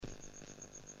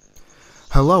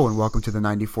Hello and welcome to the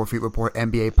 94 Feet Report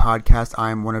NBA podcast.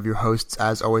 I'm one of your hosts,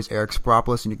 as always, Eric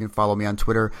Spiropoulos, and you can follow me on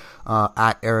Twitter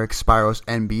at Eric Spiros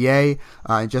NBA.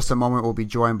 In just a moment, we'll be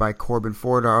joined by Corbin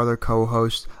Ford, our other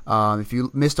co-host. If you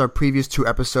missed our previous two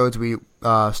episodes, we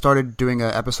started doing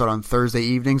an episode on Thursday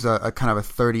evenings, a kind of a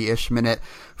 30-ish minute,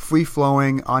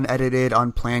 free-flowing, unedited,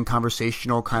 unplanned,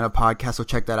 conversational kind of podcast. So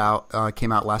check that out.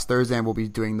 Came out last Thursday, and we'll be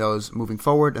doing those moving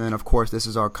forward. And then, of course, this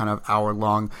is our kind of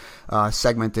hour-long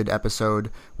segmented episode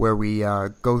where we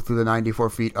go through the 94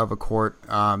 feet of a court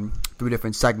through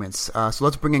different segments. So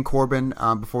let's bring in Corbin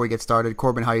before we get started.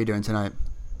 Corbin, how are you doing tonight?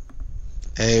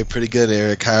 Hey, pretty good,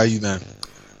 Eric. How are you, man?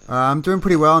 I'm doing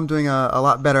pretty well. I'm doing a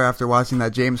lot better after watching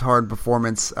that James Harden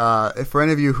performance. If for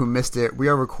any of you who missed it, we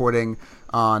are recording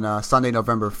on Sunday,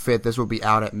 November 5th. This will be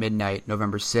out at midnight,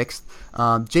 November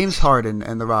 6th. James Harden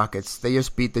and the Rockets, they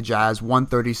just beat the Jazz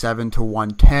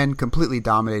 137-110, completely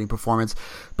dominating performance.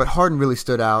 But Harden really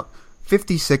stood out.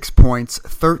 56 points,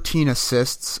 13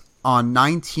 assists on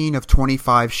 19 of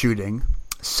 25 shooting.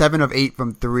 7 of 8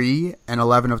 from 3 and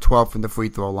 11 of 12 from the free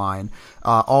throw line.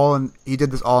 He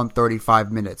did this all in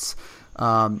 35 minutes.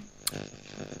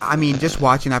 I mean, just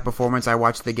watching that performance, I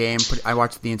watched the game. I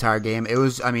watched the entire game.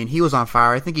 He was on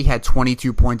fire. I think he had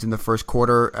 22 points in the first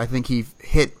quarter. I think he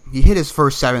hit his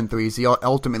first 7 threes. He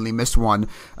ultimately missed one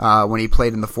when he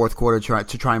played in the fourth quarter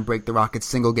to try and break the Rockets'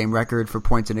 single game record for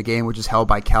points in a game, which is held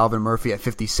by Calvin Murphy at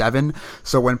 57.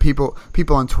 So when people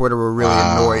on Twitter were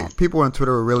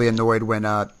really annoyed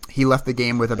when he left the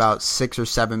game with about 6 or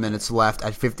 7 minutes left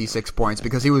at 56 points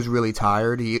because he was really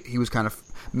tired. He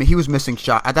was missing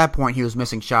shots. At that point, he was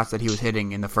missing shots that he was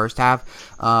hitting in the first half.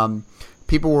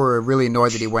 People were really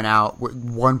annoyed that he went out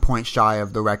 1 point shy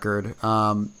of the record.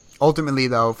 Ultimately,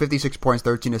 though, 56 points,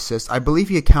 13 assists. I believe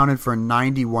he accounted for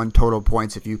 91 total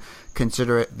points if you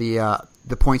consider it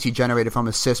the points he generated from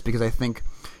assists, because I think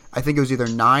it was either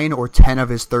 9 or 10 of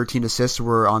his 13 assists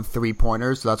were on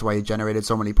 3-pointers, so that's why he generated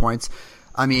so many points.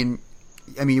 I mean,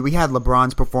 we had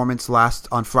LeBron's performance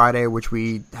on Friday, which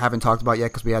we haven't talked about yet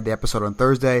because we had the episode on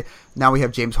Thursday. Now we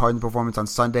have James Harden's performance on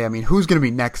Sunday. I mean, who's going to be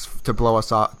next to blow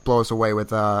us away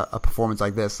with a performance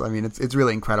like this? I mean, it's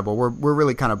really incredible. We're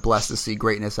really kind of blessed to see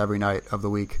greatness every night of the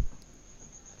week.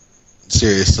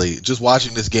 Seriously, just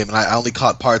watching this game, and I only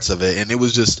caught parts of it, and it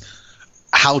was just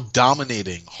how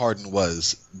dominating Harden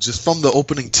was just from the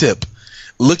opening tip.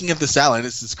 Looking at the stat line,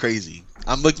 this is crazy.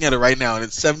 I'm looking at it right now, and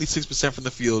it's 76% from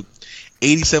the field,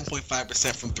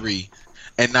 87.5% from 3,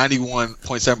 and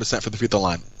 91.7% from the free throw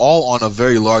line, all on a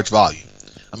very large volume.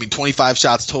 I mean, 25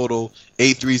 shots total,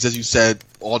 8 threes, as you said,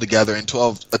 all together, and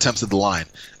 12 attempts at the line.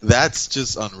 That's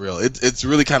just unreal. It's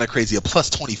really kind of crazy. A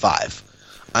plus 25.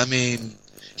 I mean,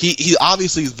 he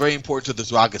obviously is very important to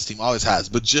this Rockets team, always has,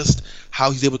 but just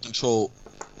how he's able to control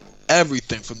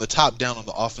everything from the top down on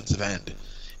the offensive end.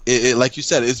 Like you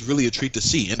said, it's really a treat to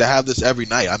see, and to have this every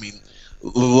night. I mean,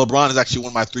 LeBron is actually one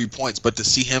of my 3 points, but to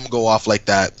see him go off like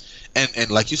that, and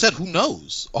like you said, who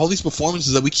knows? All these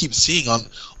performances that we keep seeing on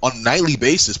a nightly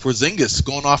basis, Porzingis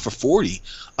going off for 40.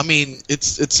 I mean,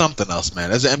 it's something else, man.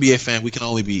 As an NBA fan,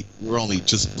 we're only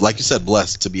just, like you said,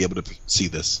 blessed to be able to see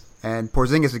this. And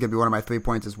Porzingis is going to be one of my 3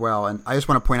 points as well. And I just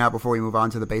want to point out before we move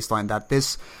on to the baseline that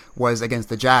this was against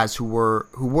the Jazz, who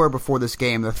were before this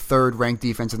game the 3rd ranked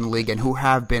defense in the league and who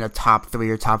have been a top 3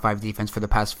 or top 5 defense for the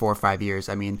past 4 or 5 years.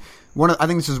 I mean, I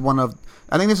think this is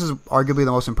arguably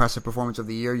the most impressive performance of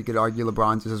the year. You could argue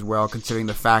LeBron's as well, considering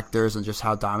the factors and just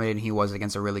how dominating he was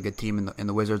against a really good team in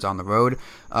the Wizards on the road.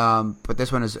 But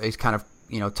this one is kind of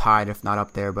tied, if not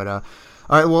up there. But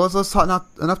all right, well, let's talk. Not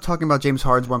enough talking about James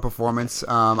Harden's one performance.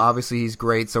 Obviously, he's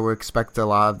great, so we expect a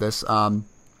lot of this.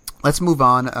 Let's move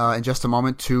on in just a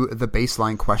moment to the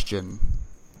baseline question.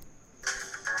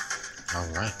 All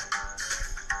right.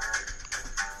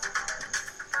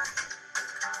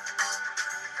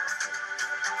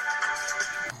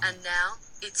 And now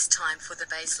it's time for the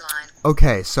baseline.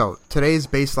 Okay, so today's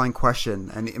baseline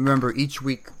question, and remember, each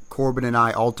week Corbin and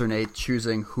I alternate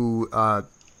choosing who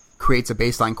creates a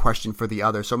baseline question for the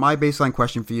other. So my baseline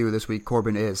question for you this week,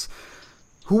 Corbin, is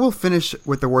who will finish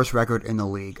with the worst record in the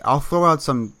league? I'll throw out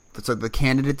the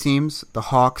candidate teams. The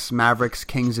Hawks, Mavericks,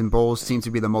 Kings, and Bulls seem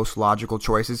to be the most logical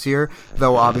choices here,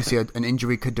 though obviously an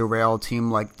injury could derail a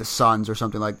team like the Suns or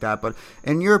something like that. But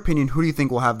in your opinion, who do you think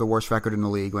will have the worst record in the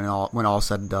league when all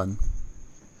said and done?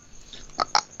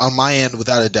 On my end,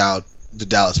 without a doubt, the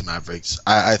Dallas Mavericks.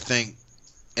 I think,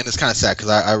 and it's kind of sad because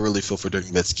I really feel for Dirk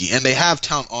Nowitzki, and they have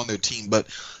talent on their team, but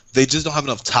they just don't have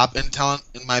enough top-end talent,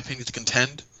 in my opinion, to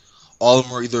contend. All of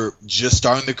them are either just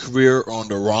starting their career or on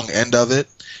the wrong end of it.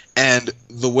 And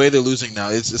the way they're losing now,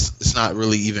 it's not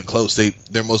really even close.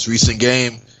 Their most recent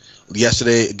game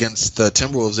yesterday against the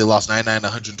Timberwolves, they lost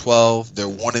 99-112. They're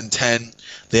 1-10.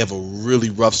 They have a really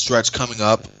rough stretch coming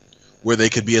up where they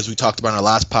could be, as we talked about in our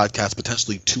last podcast,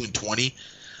 potentially 2-20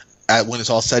 when it's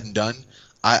all said and done.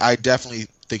 I definitely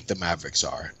think the Mavericks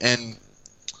are. And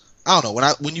I don't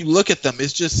know, when you look at them,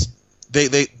 it's just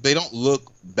they don't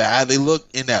look bad. They look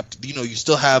inept. You know, you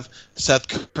still have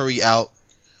Seth Curry out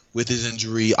with his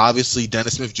injury. Obviously,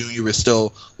 Dennis Smith Jr. is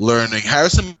still learning.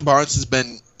 Harrison Barnes has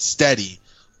been steady,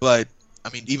 but I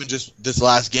mean, even just this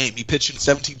last game, he pitched in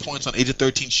 17 points on 8 of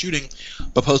 13 shooting,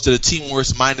 but posted a team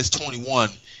worst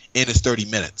 -21 in his 30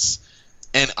 minutes.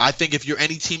 And I think if you're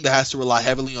any team that has to rely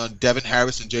heavily on Devin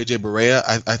Harris and JJ Barea,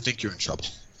 I think you're in trouble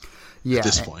at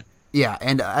this point. Yeah,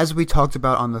 and as we talked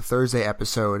about on the Thursday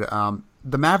episode,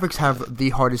 the Mavericks have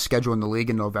the hardest schedule in the league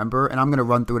in November, and I'm going to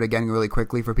run through it again really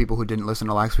quickly for people who didn't listen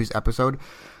to last week's episode.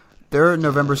 Their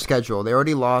November schedule, they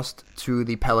already lost to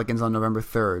the Pelicans on November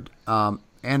 3rd,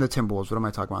 and the Timberwolves. What am I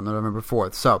talking about? November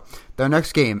 4th. So, their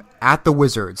next game, at the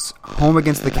Wizards, home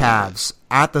against the Cavs,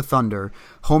 at the Thunder,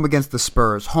 home against the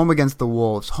Spurs, home against the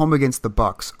Wolves, home against the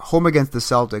Bucks, home against the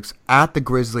Celtics, at the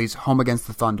Grizzlies, home against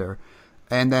the Thunder.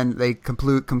 And then they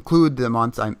conclude the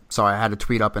month. I'm sorry, I had a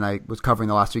tweet up and I was covering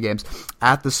the last two games.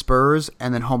 At the Spurs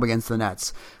and then home against the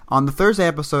Nets. On the Thursday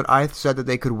episode, I said that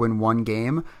they could win one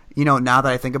game. You know, now that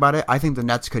I think about it, I think the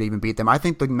Nets could even beat them. I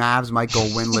think the Mavs might go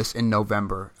winless in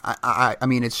November. I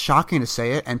mean, it's shocking to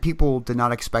say it, and people did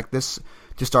not expect this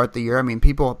to start the year. I mean,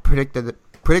 people predicted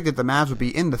the Mavs would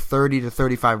be in the 30 to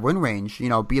 35 win range. You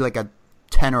know, be like a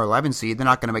 10 or 11 seed. They're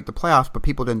not going to make the playoffs, but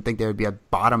people didn't think they would be a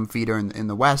bottom feeder in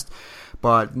the West.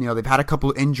 But, you know, they've had a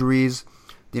couple injuries.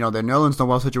 You know, their Nerlens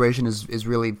Noel situation is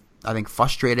really, I think,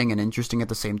 frustrating and interesting at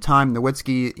the same time.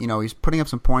 Nowitzki, you know, he's putting up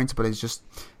some points, but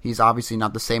he's obviously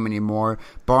not the same anymore.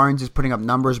 Barnes is putting up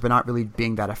numbers, but not really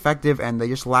being that effective, and they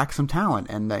just lack some talent.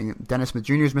 And Dennis Smith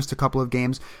Jr. has missed a couple of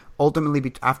games.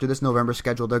 Ultimately, after this November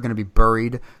schedule, they're going to be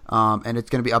buried, and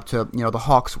it's going to be up to, you know, the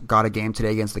Hawks got a game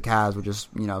today against the Cavs, which is,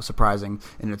 you know, surprising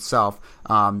in itself.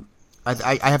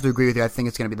 I have to agree with you. I think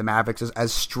it's going to be the Mavericks.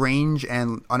 As strange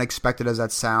and unexpected as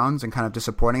that sounds and kind of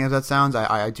disappointing as that sounds,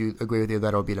 I do agree with you that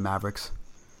it'll be the Mavericks.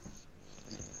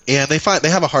 And they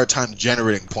have a hard time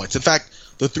generating points. In fact,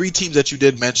 the three teams that you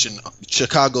did mention,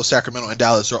 Chicago, Sacramento, and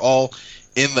Dallas, were all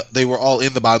in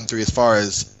the bottom three as far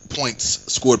as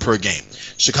points scored per game.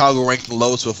 Chicago ranked the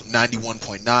lowest with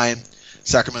 91.9,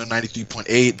 Sacramento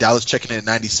 93.8, Dallas checking in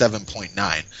at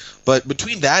 97.9. But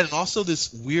between that and also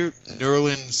this weird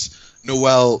Nerlens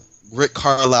Noel, Rick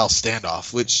Carlisle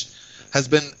standoff, which has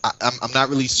been, I'm not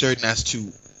really certain as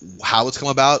to how it's come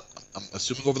about. I'm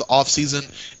assuming over the offseason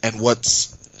and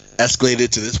what's escalated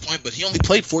to this point, but he only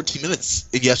played 14 minutes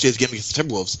in yesterday's game against the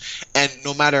Timberwolves. And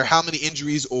no matter how many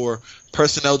injuries or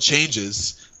personnel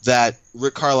changes that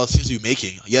Rick Carlisle seems to be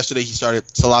making, yesterday he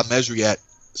started Salah Mejri at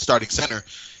starting center,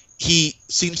 he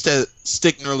seems to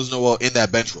stick Nerlens Noel in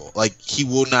that bench role. Like, he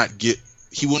will not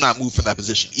move from that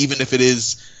position, even if it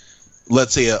is,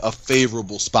 let's say, a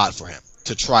favorable spot for him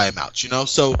to try him out, you know?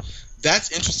 So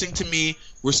that's interesting to me.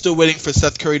 We're still waiting for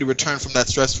Seth Curry to return from that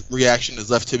stress reaction, his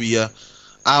left tibia.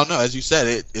 I don't know. As you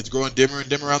said, it's growing dimmer and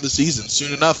dimmer around the season.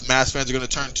 Soon enough, Mavs fans are going to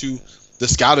turn to the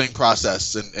scouting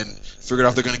process and figure out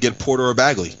if they're going to get Porter or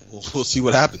Bagley. We'll see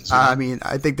what happens. You know? I mean,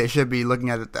 I think they should be looking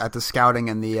at the scouting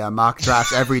and the mock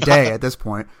drafts every day at this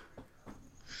point.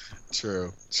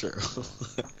 True.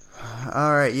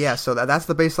 All right, yeah, so that's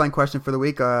the baseline question for the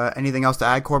week. Anything else to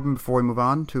add, Corbin, before we move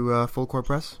on to Full Court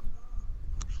Press?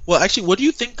 Well, actually, what do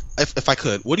you think, if I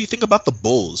could, what do you think about the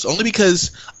Bulls? Only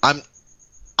because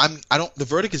the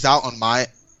verdict is out on my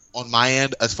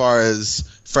end as far as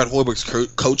Fred Hoiberg's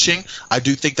coaching. I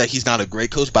do think that he's not a great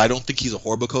coach, but I don't think he's a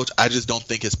horrible coach. I just don't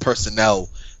think his personnel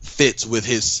fits with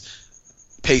his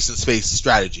pace and space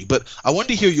strategy. But I wanted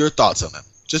to hear your thoughts on them,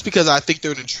 just because I think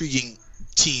they're an intriguing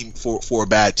team for a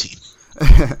bad team.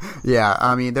 Yeah,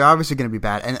 I mean, they're obviously going to be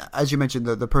bad. And as you mentioned,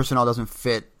 the personnel doesn't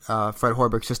fit Fred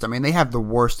Hoiberg's system. I mean, they have the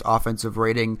worst offensive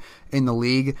rating in the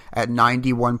league at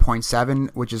 91.7,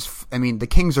 which is, I mean, the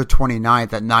Kings are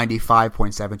 29th at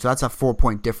 95.7. So that's a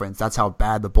 4-point difference. That's how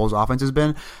bad the Bulls' offense has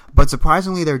been. But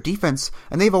surprisingly, their defense,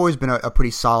 and they've always been a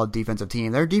pretty solid defensive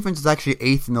team, their defense is actually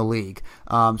 8th in the league.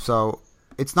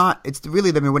 It's really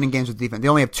they've been winning games with defense. They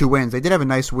only have 2 wins. They did have a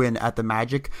nice win at the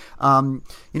Magic. You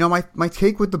know, my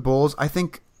take with the Bulls,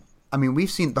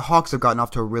 we've seen the Hawks have gotten off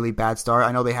to a really bad start.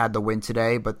 I know they had the win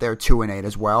today, but they're 2-8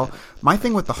 as well. My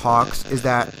thing with the Hawks is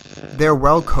that they're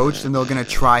well coached and they're going to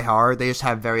try hard. They just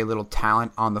have very little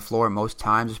talent on the floor most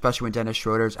times, especially when Dennis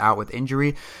Schroeder's out with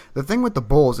injury. The thing with the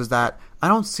Bulls is that I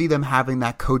don't see them having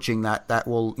that coaching that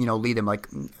will, you know, lead them. Like,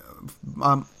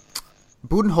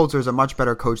 Budenholzer is a much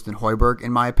better coach than Hoiberg,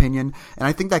 in my opinion. And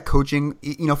I think that coaching,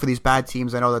 for these bad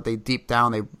teams, I know that they deep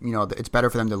down, it's better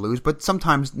for them to lose. But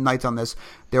sometimes nights on this,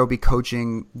 there will be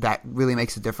coaching that really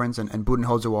makes a difference. And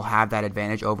Budenholzer will have that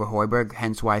advantage over Hoiberg.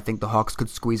 Hence why I think the Hawks could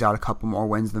squeeze out a couple more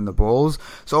wins than the Bulls.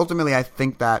 So ultimately, I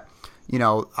think that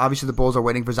obviously the Bulls are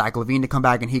waiting for Zach LaVine to come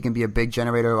back, and he can be a big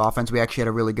generator of offense. We actually had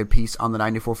a really good piece on the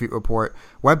 94 Feet Report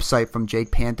website from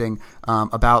Jake Panting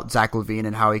about Zach LaVine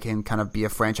and how he can kind of be a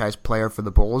franchise player for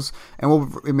the Bulls. And will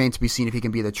remain to be seen if he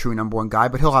can be the true number one guy,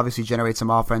 but he'll obviously generate some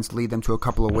offense, lead them to a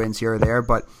couple of wins here or there.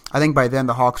 But I think by then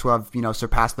the Hawks will have,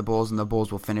 surpassed the Bulls, and the Bulls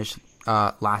will finish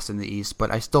last in the East.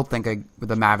 But I still think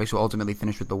the Mavericks will ultimately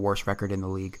finish with the worst record in the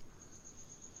league.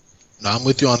 No, I'm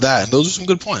with you on that, and those are some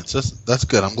good points. That's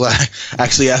good. I'm glad I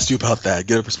actually asked you about that.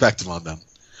 Get a perspective on them.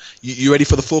 You ready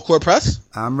for the full court press?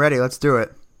 I'm ready. Let's do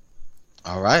it.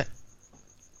 All right.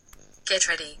 Get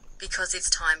ready, because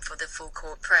it's time for the full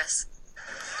court press.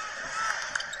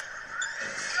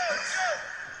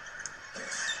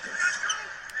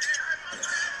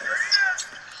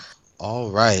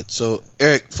 All right. So,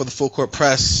 Eric, for the full court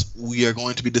press, we are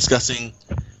going to be discussing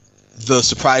the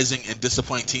surprising and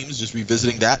disappointing teams, just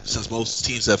revisiting that since most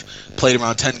teams have played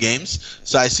around 10 games.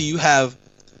 So I see you have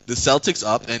the Celtics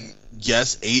up, and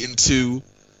yes, 8-2,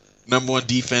 number one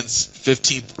defense,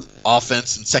 15th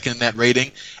offense, and second in net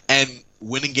rating, and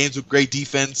winning games with great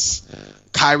defense.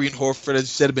 Kyrie and Horford, as you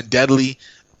said, have been deadly.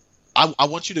 I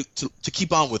want you to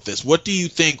keep on with this. What do you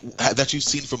think that you've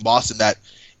seen from Boston that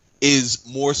is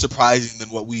more surprising than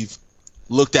what we've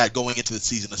looked at going into the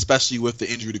season, especially with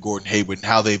the injury to Gordon Hayward and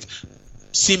how they've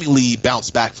seemingly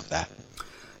bounced back from that?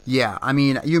 Yeah, I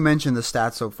mean, you mentioned the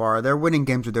stats so far. They're winning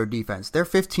games with their defense. They're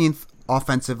 15th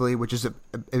offensively, which is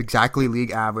exactly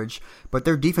league average, but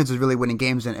their defense is really winning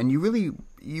games, and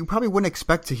you probably wouldn't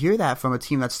expect to hear that from a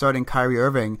team that's starting Kyrie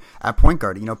Irving at point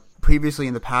guard. Previously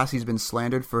in the past, he's been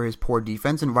slandered for his poor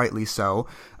defense, and rightly so.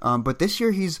 But this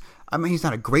year, he's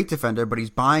not a great defender, but he's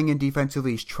buying in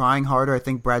defensively. He's trying harder. I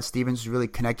think Brad Stevens is really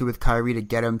connected with Kyrie to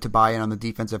get him to buy in on the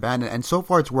defensive end. And so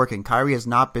far, it's working. Kyrie has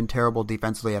not been terrible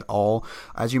defensively at all.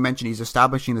 As you mentioned, he's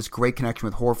establishing this great connection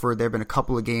with Horford. There have been a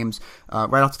couple of games,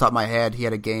 right off the top of my head, he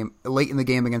had a game late in the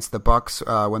game against the Bucks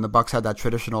when the Bucks had that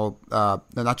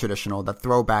that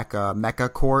throwback Mecca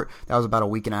court. That was about a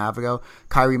week and a half ago.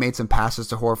 Kyrie made some passes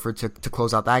to Horford to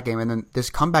close out that game. And then this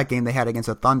comeback game they had against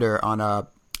the Thunder on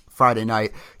Friday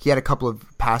night, he had a couple of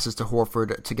passes to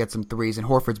Horford to get some threes, and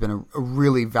Horford's been a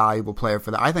really valuable player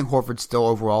for that. I think Horford still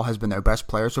overall has been their best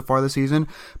player so far this season,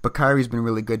 but Kyrie's been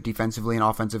really good defensively and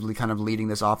offensively, kind of leading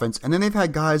this offense. And then they've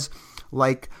had guys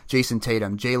like Jason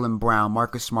Tatum, Jaylen Brown,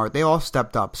 Marcus Smart. They all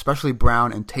stepped up, especially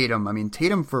Brown and Tatum. I mean,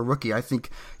 Tatum for a rookie, I think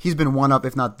he's been one of,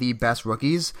 if not the best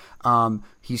rookies.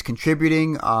 He's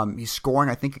contributing. He's scoring.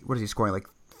 I think, what is he scoring? Like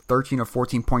 13 or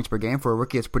 14 points per game. For a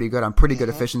rookie, it's pretty good. On pretty good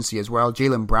efficiency as well.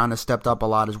 Jaylen Brown has stepped up a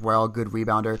lot as well. Good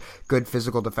rebounder, good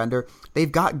physical defender.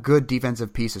 They've got good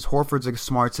defensive pieces. Horford's a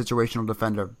smart situational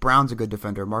defender. Brown's a good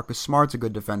defender. Marcus Smart's a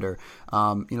good defender.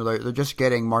 They're just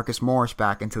getting Marcus Morris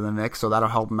back into the mix, so that'll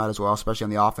help them out as well, especially on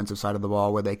the offensive side of the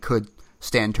ball where they could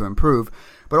stand to improve.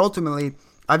 But ultimately,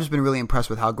 I've just been really impressed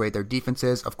with how great their defense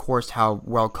is. Of course, how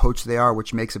well coached they are,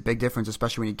 which makes a big difference,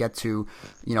 especially when you get to,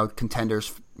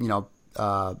 contenders,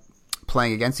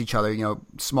 playing against each other.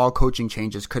 Small coaching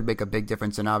changes could make a big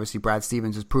difference, and obviously Brad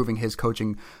Stevens is proving his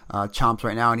coaching chops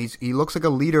right now, and he looks like a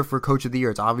leader for Coach of the Year.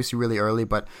 It's obviously really early,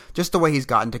 but just the way he's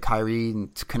gotten to Kyrie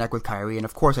and to connect with Kyrie, and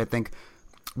of course I think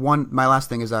my last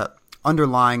thing is that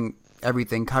underlying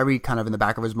everything, Kyrie kind of in the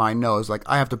back of his mind knows, like,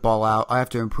 I have to ball out, I have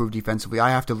to improve defensively,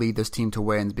 I have to lead this team to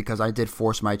wins because I did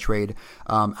force my trade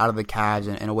out of the Cavs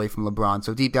and away from LeBron.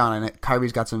 So deep down in it,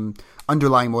 Kyrie's got some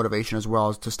underlying motivation as well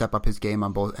as to step up his game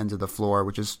on both ends of the floor,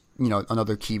 which is,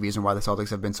 another key reason why the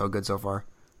Celtics have been so good so far.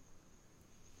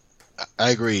 I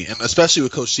agree, and especially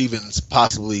with Coach Stevens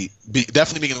definitely being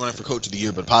in the running for Coach of the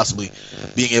Year, but possibly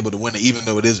being able to win it, even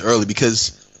though it is early,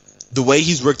 because the way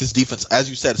he's worked his defense,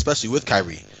 as you said, especially with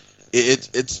Kyrie,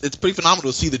 it's pretty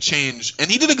phenomenal to see the change.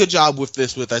 And he did a good job with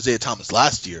this with Isaiah Thomas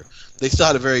last year. They still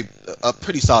had a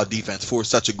pretty solid defense for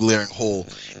such a glaring hole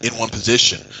in one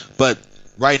position. But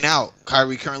right now,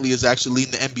 Kyrie currently is actually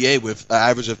leading the NBA with an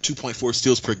average of 2.4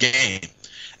 steals per game.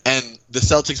 And the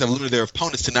Celtics have limited their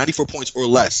opponents to 94 points or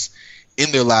less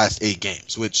in their last 8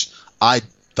 games, which I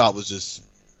thought was just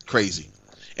crazy.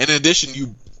 And in addition,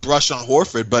 you brushed on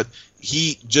Horford, but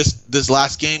he just, this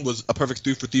last game was a perfect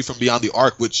 3 for 3 from beyond the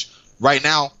arc, which right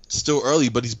now, still early,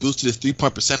 but he's boosted his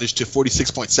 3-point percentage to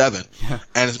 46.7 and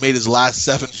has made his last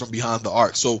 7 from beyond the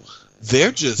arc. So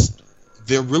they're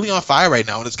really on fire right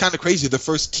now, and it's kind of crazy. The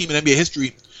first team in NBA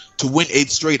history to win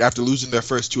 8 straight after losing their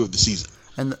first 2 of the season.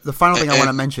 And the final thing I want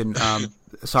to mention,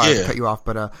 sorry to cut you off,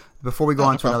 but before we go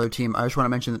on to another team, I just want to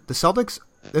mention that the Celtics,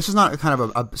 this is not kind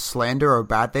of a slander or a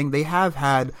bad thing. They have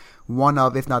had one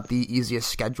of, if not the easiest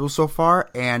schedule so far,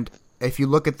 and if you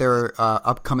look at their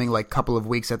upcoming couple of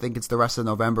weeks, I think it's the rest of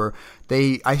November.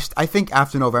 I think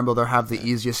after November they'll have the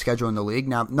easiest schedule in the league.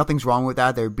 Now, nothing's wrong with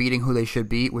that. They're beating who they should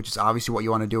beat, which is obviously what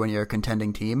you want to do when you're a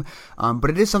contending team.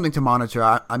 But it is something to monitor.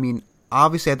 I mean,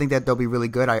 obviously, I think that they'll be really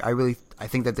good. I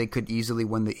think that they could easily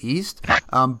win the East.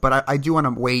 But I do want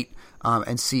to wait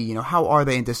and see, how are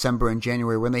they in December and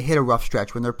January when they hit a rough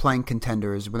stretch, when they're playing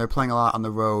contenders, when they're playing a lot on the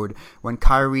road, when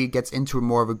Kyrie gets into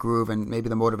more of a groove and maybe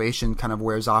the motivation kind of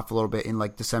wears off a little bit in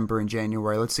December and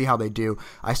January. Let's see how they do.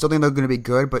 I still think they're going to be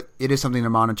good, but it is something to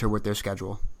monitor with their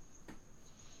schedule.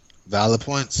 Valid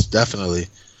points, definitely.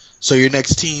 So your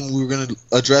next team we were going to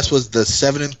address was the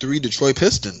 7-3 Detroit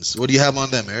Pistons. What do you have on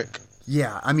them, Eric?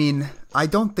 Yeah, I mean, I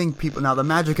don't think people... Now, the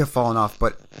Magic have fallen off,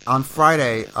 but on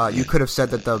Friday, you could have said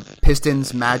that the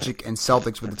Pistons, Magic, and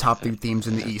Celtics were the top 3 teams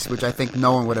in the East, which I think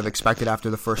no one would have expected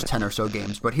after the first 10 or so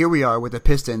games. But here we are with the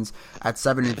Pistons at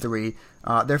 7-3.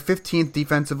 They're 15th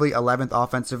defensively, 11th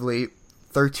offensively,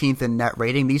 13th in net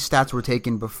rating. These stats were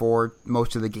taken before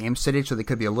most of the games today, so they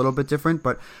could be a little bit different,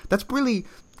 but that's really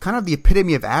kind of the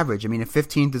epitome of average. I mean, if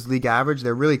 15th is league average,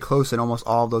 they're really close in almost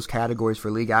all of those categories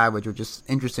for league average, which is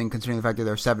interesting considering the fact that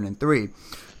they're 7-3.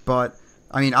 But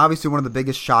I mean, obviously one of the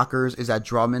biggest shockers is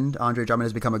that Andre Drummond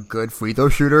has become a good free throw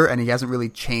shooter, and he hasn't really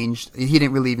changed. He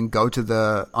didn't really even go to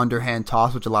the underhand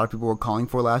toss, which a lot of people were calling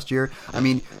for last year. I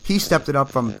mean, he stepped it up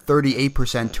from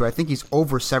 38% to I think he's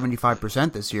over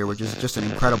 75% this year, which is just an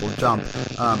incredible jump.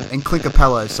 And Clint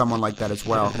Capella is someone like that as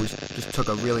well, who just took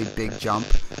a really big jump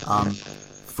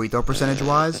free throw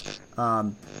percentage-wise.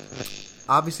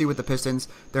 Obviously, with the Pistons,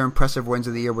 their impressive wins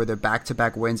of the year were their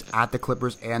back-to-back wins at the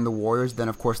Clippers and the Warriors. Then,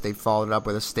 of course, they followed it up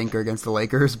with a stinker against the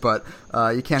Lakers, but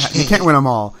you can't win them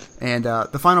all. And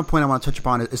the final point I want to touch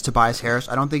upon is Tobias Harris.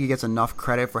 I don't think he gets enough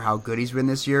credit for how good he's been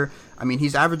this year. I mean,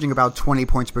 he's averaging about 20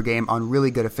 points per game on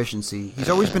really good efficiency. He's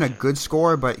always been a good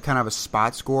scorer, but kind of a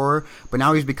spot scorer. But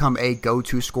now he's become a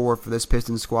go-to scorer for this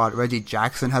Pistons squad. Reggie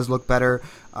Jackson has looked better.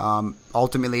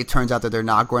 Ultimately, it turns out that they're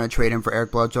not going to trade him for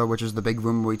Eric Bledsoe, which is the big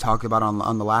rumor we talked about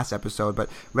on the last episode.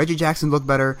 But Reggie Jackson looked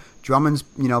better. Drummond's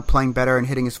playing better and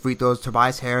hitting his free throws.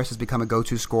 Tobias Harris has become a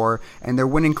go-to scorer, and they're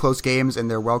winning close games, and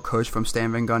they're well coached from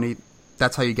Stan Van Gundy.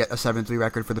 That's how you get a 7-3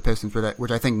 record for the Pistons, which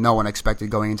I think no one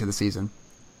expected going into the season.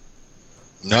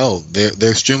 No, they're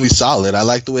extremely solid. I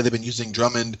like the way they've been using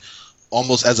Drummond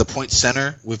almost as a point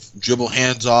center with dribble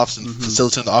hands-offs and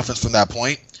facilitating the offense from that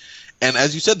point. And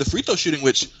as you said, the free throw shooting,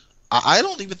 which I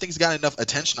don't even think has gotten enough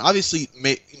attention. Obviously,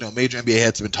 major NBA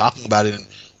heads have been talking about it and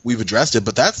we've addressed it,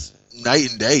 but that's night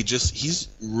and day. Just he's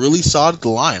really solid at the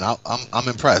line. I'm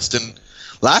impressed. And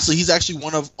lastly, he's actually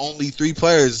one of only 3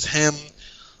 players, him,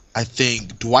 I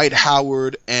think, Dwight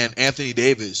Howard and Anthony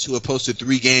Davis, who have posted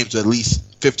 3 games with at least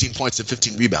 15 points and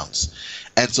 15 rebounds.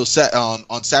 And so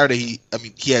on Saturday,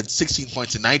 he had 16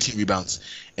 points and 19 rebounds,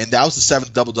 and that was the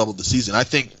 7th double-double of the season. I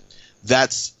think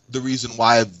that's the reason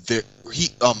why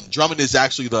Drummond is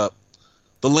actually the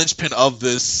linchpin of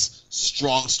this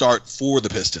strong start for the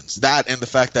Pistons. That and the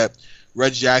fact that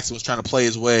Reggie Jackson was trying to play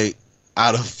his way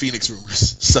out of Phoenix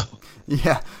rumors. So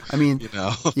yeah, I mean,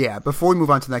 yeah. Before we move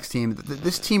on to the next team,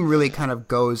 this team really kind of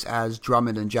goes as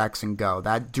Drummond and Jackson go.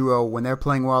 That duo, when they're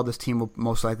playing well, this team will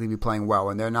most likely be playing well.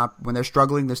 When they're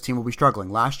struggling, this team will be struggling.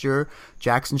 Last year,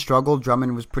 Jackson struggled.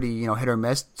 Drummond was pretty, hit or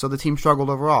miss. So the team struggled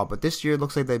overall. But this year, it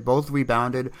looks like they both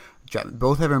rebounded.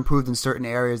 Both have improved in certain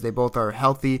areas. They both are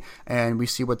healthy, and we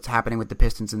see what's happening with the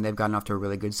Pistons, and they've gotten off to a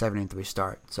really good 7-3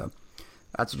 start. So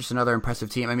that's just another impressive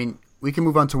team. I mean, we can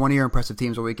move on to one of your impressive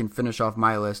teams, or we can finish off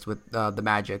my list with the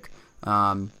Magic. It's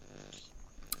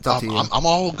up to you. I'm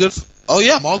all good.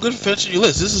 I'm all good for finishing your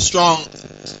list. This is a strong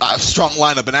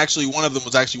lineup, and actually one of them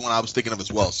was actually one I was thinking of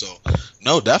as well. So,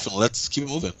 no, definitely. Let's keep it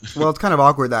moving. Well, it's kind of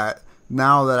awkward that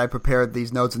now that I prepared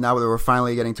these notes and now that we're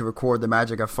finally getting to record, the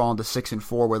Magic have fallen to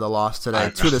 6-4 with a loss today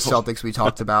to the Celtics we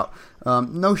talked about.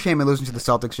 No shame in losing to the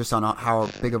Celtics just on how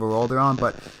big of a role they're on,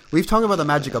 but we've talked about the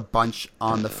Magic a bunch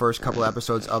on the first couple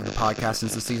episodes of the podcast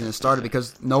since the season has started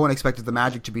because no one expected the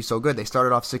Magic to be so good. They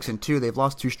started off 6-2. They've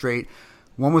lost 2 straight.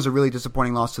 One was a really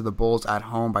disappointing loss to the Bulls at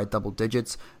home by double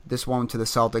digits. This one to the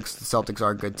Celtics. The Celtics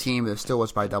are a good team. It still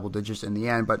was by double digits in the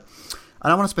end, but I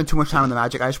don't want to spend too much time on the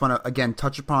Magic. I just want to, again,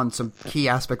 touch upon some key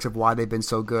aspects of why they've been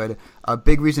so good. A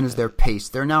big reason is their pace.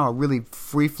 They're now a really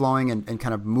free-flowing and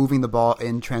kind of moving the ball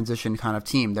in transition kind of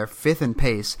team. They're 5th in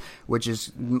pace, which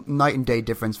is night and day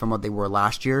difference from what they were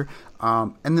last year.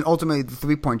 And then ultimately the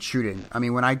 3-point shooting. I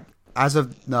mean, when I as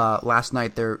of last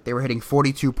night, they were hitting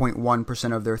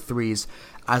 42.1% of their threes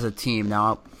as a team.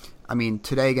 Now, I mean,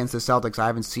 today against the Celtics, I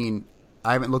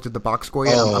haven't looked at the box score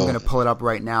yet. I'm going to pull it up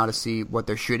right now to see what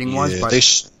their shooting was. But They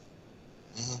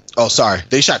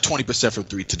shot 20% from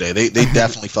three today. They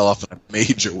definitely fell off in a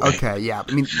major way. Okay, yeah.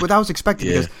 I mean, what I was expecting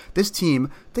because this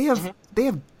team, they have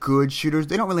good shooters.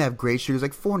 They don't really have great shooters.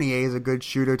 Like Fournier is a good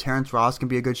shooter. Terrence Ross can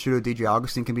be a good shooter. DJ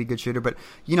Augustin can be a good shooter. But,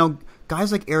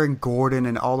 guys like Aaron Gordon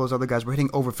and all those other guys were hitting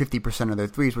over 50% of their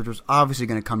threes, which was obviously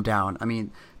going to come down. I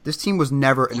mean, this team was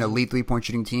never an elite three-point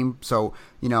shooting team. So,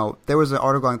 there was an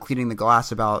article on Cleaning the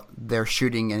Glass about their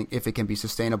shooting and if it can be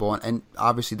sustainable. And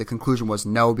obviously the conclusion was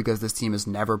no, because this team has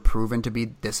never proven to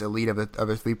be this elite of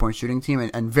a three-point shooting team.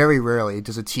 And very rarely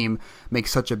does a team make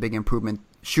such a big improvement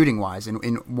shooting-wise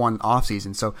in one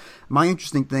offseason. So my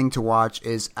interesting thing to watch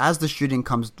is as the shooting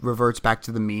reverts back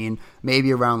to the mean,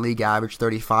 maybe around league average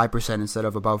 35% instead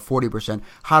of above 40%,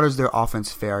 how does their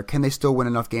offense fare? Can they still win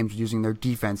enough games using their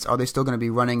defense? Are they still going to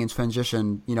be running in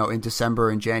transition, in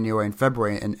December and January and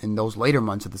February and in those later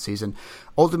months of the season?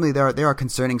 Ultimately, there are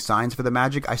concerning signs for the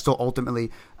Magic. I still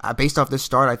ultimately, based off this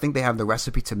start, I think they have the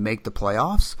recipe to make the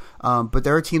playoffs. But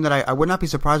they're a team that I would not be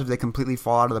surprised if they completely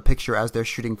fall out of the picture as their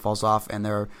shooting falls off and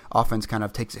their offense kind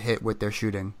of takes a hit with their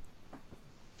shooting.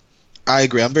 I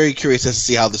agree. I'm very curious as to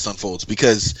see how this unfolds,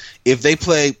 because if they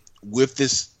play with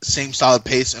this same solid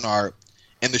pace and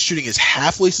the shooting is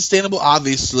halfway sustainable,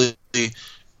 obviously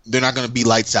they're not going to be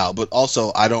lights out. But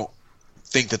also, I don't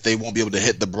think that they won't be able to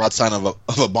hit the broadside of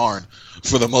a barn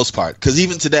for the most part. Because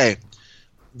even today,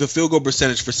 the field goal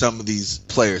percentage for some of these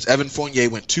players, Evan Fournier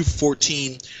went 2 for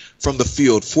 14 from the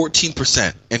field,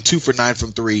 14%, and 2 for 9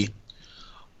 from 3.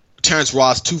 Terrence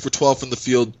Ross, 2 for 12 from the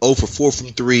field, 0 for 4 from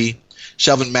 3.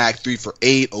 Shelvin Mack, 3 for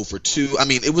 8, 0 for 2. I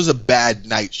mean, it was a bad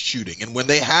night shooting. And when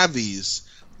they have these,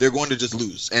 they're going to just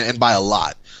lose, and by a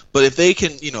lot. But if they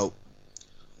can,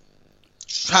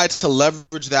 try to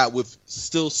leverage that with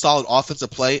still solid offensive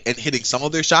play and hitting some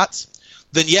of their shots,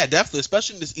 then yeah, definitely,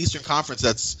 especially in this Eastern Conference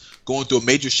that's going through a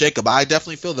major shakeup, I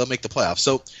definitely feel they'll make the playoffs.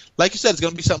 So, like you said, it's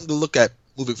going to be something to look at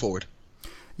moving forward.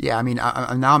 Yeah, I mean,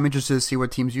 now I'm interested to see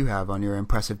what teams you have on your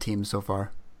impressive teams so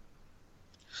far.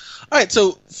 All right,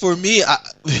 so for me,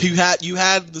 you had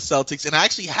the Celtics, and I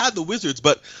actually had the Wizards,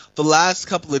 but the last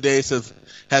couple of days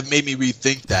have made me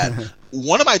rethink that.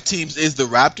 One of my teams is the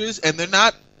Raptors, and they're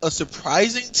not a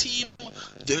surprising team.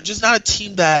 They're just not a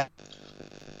team that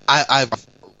I've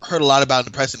heard a lot about in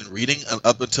the press and in reading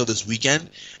up until this weekend,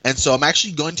 and so I'm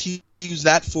actually going to use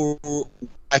that for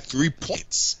my 3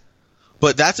 points.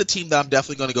 But that's a team that I'm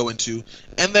definitely going to go into.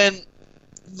 And then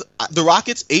the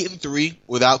Rockets, 8-3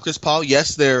 without Chris Paul.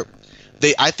 Yes, I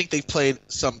think they've played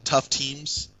some tough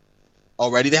teams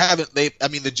already.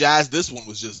 The Jazz, this one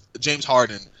was just James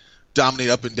Harden dominate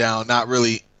up and down, not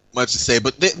really much to say.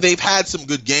 But they've had some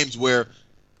good games where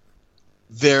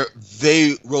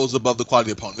they rose above the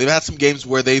quality of the opponent. They've had some games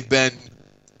where they've been,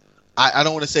 I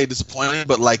don't want to say disappointing,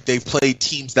 but like they've played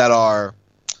teams that are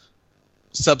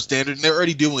substandard, and they're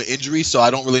already dealing with injuries, so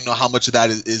I don't really know how much of that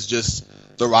is just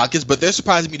the Rockets, but they're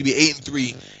surprising me to be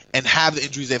 8-3 and have the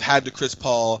injuries they've had to Chris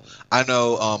Paul. I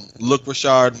know Luke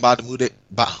Richard Bahamute,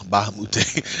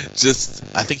 just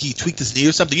I think he tweaked his knee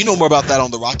or something. You know more about that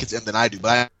on the Rockets end than I do,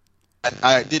 but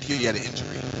I did hear he had an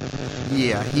injury.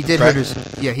 Yeah, he did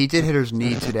hit his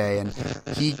knee today, and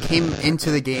he came into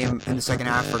the game in the second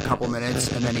half for a couple minutes,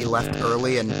 and then he left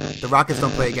early. And the Rockets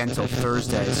don't play again until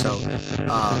Thursday, so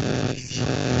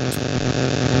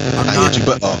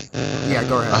yeah,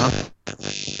 go ahead.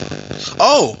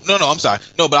 Oh no, I'm sorry.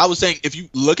 No, but I was saying if you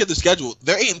look at the schedule,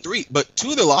 they're 8-3, but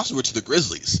 2 of their losses were to the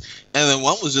Grizzlies, and then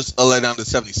one was just a letdown to the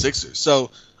 76ers. So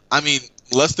I mean,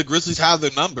 unless the Grizzlies have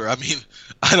their number, I mean,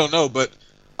 I don't know, but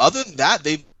other than that,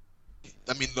 the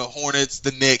Hornets,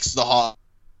 the Knicks, the Hawks,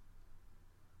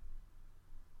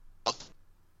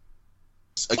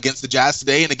 against the Jazz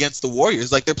today and against the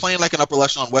Warriors, like they're playing like an upper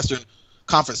echelon Western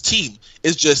Conference team.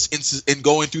 Is just in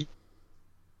going through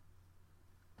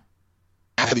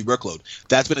heavy workload.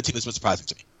 That's been a team that's been surprising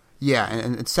to me. Yeah,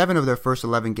 and 7 of their first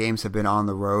 11 games have been on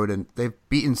the road, and they've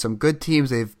beaten some good teams,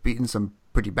 they've beaten some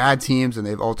pretty bad teams, and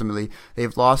they've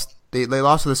lost. They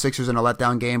lost to the Sixers in a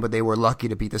letdown game, but they were lucky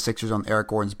to beat the Sixers on Eric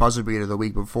Gordon's buzzer beater the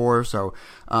week before. So,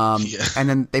 and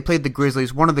then they played the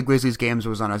Grizzlies. One of the Grizzlies games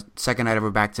was on a second night of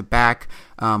a back-to-back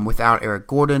without Eric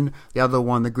Gordon. The other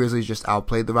one, the Grizzlies just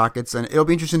outplayed the Rockets, and it'll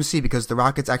be interesting to see because the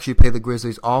Rockets actually play the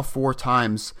Grizzlies all 4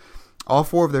 times. All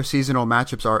 4 of their seasonal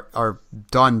matchups are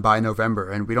done by November,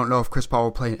 and we don't know if Chris Paul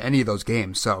will play in any of those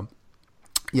games. So,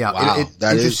 yeah, wow, it's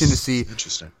interesting to see.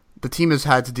 Interesting. the team has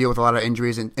had to deal with a lot of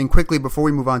injuries. And quickly, before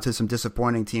we move on to some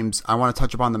disappointing teams, I want to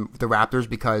touch upon the Raptors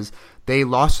because they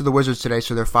lost to the Wizards today,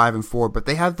 so they're 5-4. But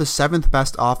they have the 7th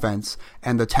best offense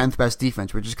and the 10th best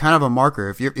defense, which is kind of a marker.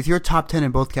 If you're top 10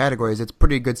 in both categories, it's a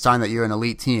pretty good sign that you're an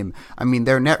elite team. I mean,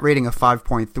 their net rating of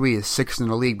 5.3 is 6th in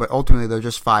the league, but ultimately they're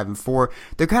just 5-4.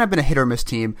 They've kind of been a hit or miss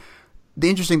team. The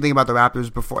interesting thing about the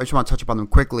Raptors, before I just want to touch upon them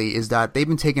quickly, is that they've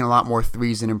been taking a lot more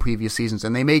threes than in previous seasons,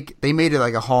 and they made it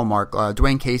like a hallmark.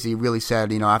 Dwayne Casey really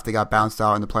said, after they got bounced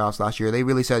out in the playoffs last year, they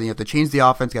really said, to change the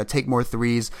offense, got to take more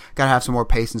threes, got to have some more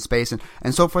pace and space,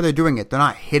 and so far they're doing it. They're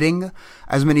not hitting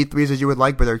as many threes as you would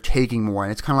like, but they're taking more,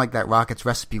 and it's kind of like that Rockets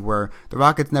recipe where the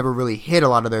Rockets never really hit a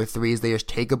lot of their threes. They just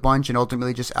take a bunch and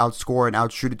ultimately just outscore and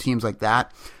outshoot teams like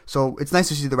that. So it's nice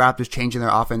to see the Raptors changing their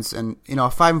offense, and a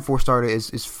 5-4 starter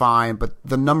is fine, but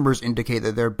the numbers indicate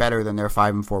that they're better than their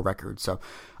 5-4 record. So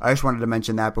I just wanted to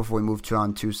mention that before we move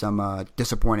on to some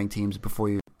disappointing teams. Before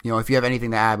if you have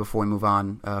anything to add before we move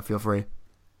on, feel free.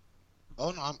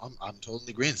 Oh no, I'm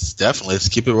totally agreeing. Definitely, let's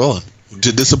keep it rolling.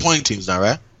 Disappointing teams now,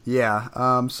 right?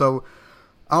 Yeah. So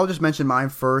I'll just mention mine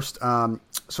first.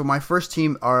 So my first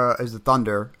team is the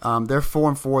Thunder. They're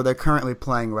 4-4. They're currently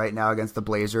playing right now against the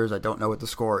Blazers. I don't know what the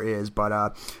score is,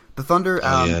 but the Thunder.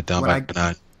 Down by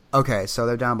 9. Okay, so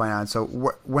they're down by 9. So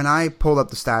when I pulled up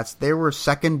the stats, they were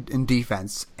 2nd in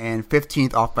defense and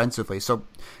 15th offensively. So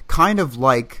kind of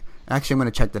like. Actually, I'm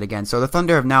going to check that again. So the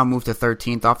Thunder have now moved to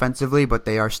 13th offensively, but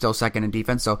they are still 2nd in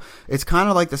defense. So it's kind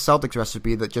of like the Celtics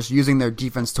recipe, that just using their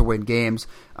defense to win games.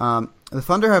 The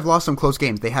Thunder have lost some close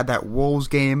games. They had that Wolves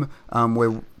game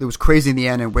where it was crazy in the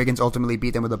end, and Wiggins ultimately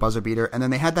beat them with a buzzer beater. And then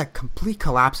they had that complete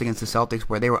collapse against the Celtics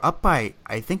where they were up by,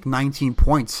 I think, 19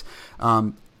 points.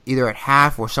 Either at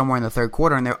half or somewhere in the third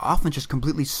quarter, and their offense just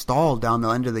completely stalled down the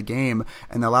end of the game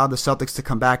and allowed the Celtics to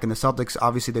come back. And the Celtics,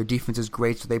 obviously, their defense is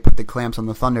great, so they put the clamps on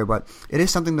the Thunder. But it is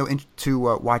something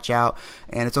to watch out,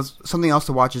 and it's also something else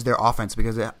to watch is their offense,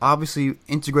 because obviously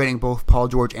integrating both Paul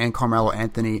George and Carmelo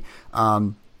Anthony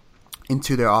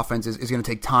into their offense is going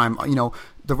to take time.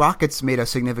 The Rockets made a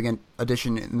significant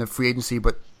addition in the free agency,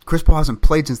 but Chris Paul hasn't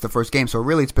played since the first game, so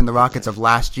really it's been the Rockets of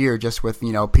last year, just with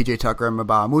PJ Tucker and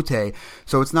Mbah a Moute.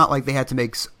 So it's not like they had to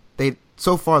make.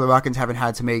 So far the Rockets haven't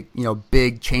had to make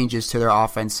big changes to their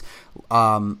offense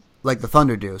like the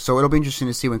Thunder do. So it'll be interesting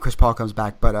to see when Chris Paul comes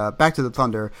back. But back to the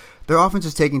Thunder, their offense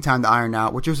is taking time to iron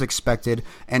out, which was expected.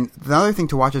 And the other thing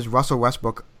to watch is Russell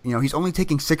Westbrook. He's only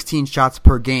taking 16 shots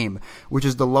per game, which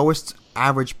is the lowest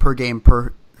average per game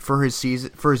for his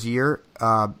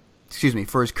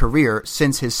career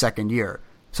since his second year.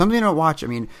 Something to watch. I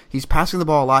mean, he's passing the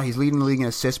ball a lot. He's leading the league in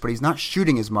assists, but he's not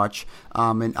shooting as much.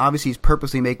 And obviously, he's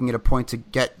purposely making it a point to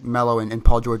get Melo and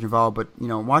Paul George involved. But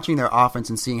watching their offense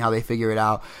and seeing how they figure it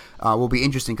out will be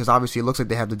interesting, because obviously it looks like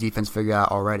they have the defense figured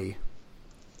out already.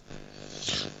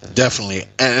 Definitely,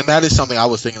 and that is something I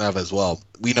was thinking of as well.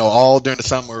 We know all during the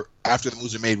summer after the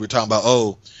moves were made, we're talking about,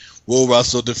 will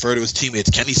Russell defer to his teammates?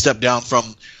 Can he step down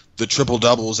from the triple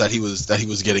doubles that he was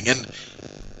getting? And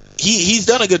he's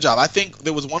done a good job. I think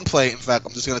there was one play, in fact,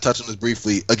 I'm just going to touch on this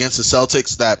briefly, against the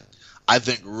Celtics that I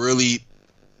think really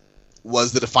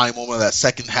was the defining moment of that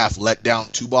second half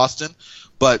letdown to Boston.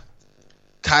 But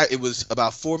it was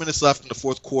about 4 minutes left in the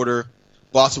fourth quarter.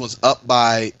 Boston was up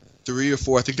by 3 or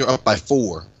 4. I think they were up by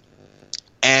 4.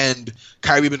 And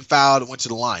Kyrie had been fouled and went to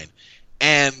the line.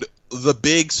 And the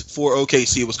bigs for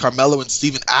OKC was Carmelo and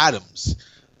Steven Adams.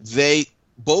 They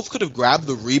both could have grabbed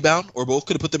the rebound, or both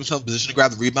could have put themselves in position to grab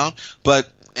the rebound. But,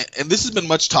 and this has been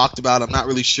much talked about, I'm not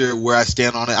really sure where I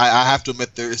stand on it. I have to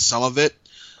admit there is some of it.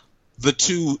 The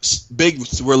two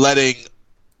bigs were letting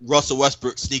Russell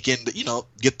Westbrook sneak in,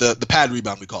 get the pad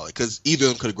rebound, we call it, because either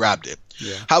of them could have grabbed it.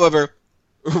 Yeah. However,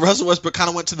 Russell Westbrook kind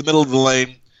of went to the middle of the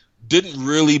lane, didn't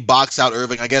really box out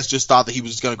Irving. I guess just thought that he was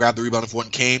just going to grab the rebound if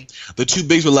one came. The two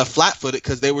bigs were left flat-footed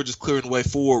because they were just clearing the way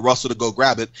for Russell to go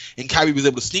grab it. And Kyrie was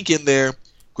able to sneak in there,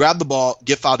 grab the ball,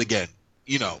 get fouled again.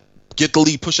 Get the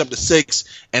lead, push up to 6,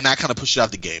 and that kind of pushed it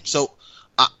out the game. So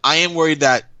I am worried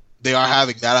that they are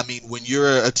having that. I mean, when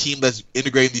you're a team that's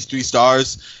integrating these 3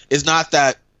 stars, it's not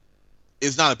a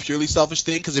purely selfish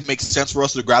thing, because it makes sense for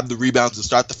Russell to grab the rebounds and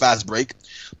start the fast break.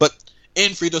 But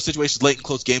in free throw situations, late in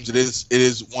close games, it is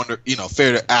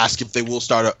fair to ask if they will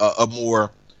start a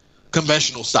more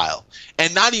conventional style,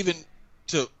 and not even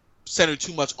to center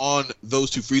too much on those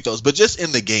 2 free throws, but just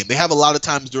in the game. They have a lot of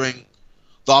times during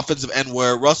the offensive end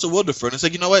where Russell will defer, and it's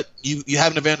like, you know what, you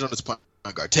have an advantage on this point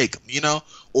guard, take him,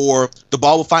 or the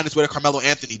ball will find its way to Carmelo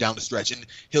Anthony down the stretch, and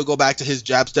he'll go back to his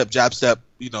jab step,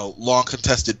 long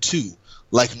contested 2,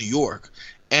 like New York,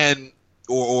 and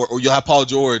or you'll have Paul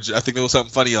George. I think there was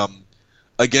something funny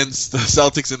against the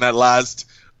Celtics in that last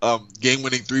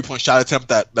game-winning 3-point shot attempt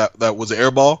that was an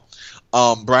air ball.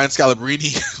 Brian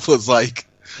Scalabrine was like,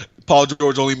 Paul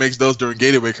George only makes those during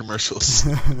Gatorade commercials.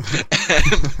 And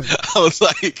I was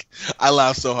like, I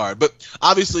laughed so hard. But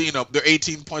obviously, they're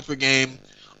 18 points per game.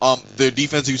 Their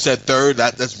defense, you said third,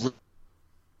 that's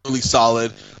really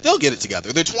solid. They'll get it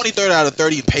together. They're 23rd out of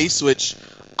 30 in pace, which,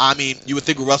 I mean, you would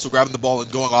think with Russell grabbing the ball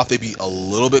and going off, they'd be a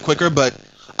little bit quicker, but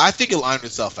I think it'll iron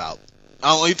itself out. The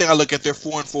only thing I look at, they're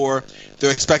 4-4.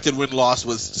 Their expected win-loss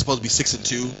was supposed to be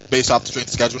 6-2 based off the strength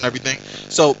of schedule and everything.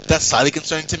 So that's slightly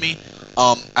concerning to me.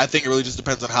 I think it really just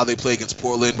depends on how they play against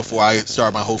Portland before I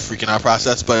start my whole freaking out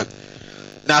process. But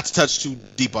not to touch too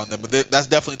deep on them, but that's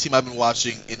definitely a team I've been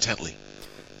watching intently.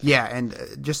 Yeah, and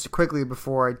just quickly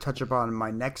before I touch upon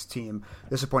my next team,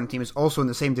 disappointing team is also in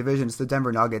the same division. It's the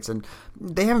Denver Nuggets, and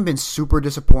they haven't been super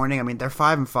disappointing. I mean, they're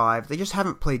 5-5. They just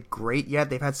haven't played great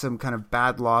yet. They've had some kind of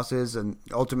bad losses, and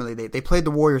ultimately they played the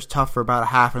Warriors tough for about a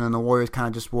half, and then the Warriors kind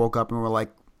of just woke up and were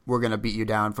like, we're going to beat you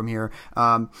down from here.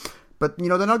 But,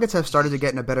 the Nuggets have started to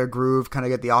get in a better groove, kind of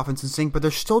get the offense in sync, but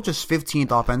they're still just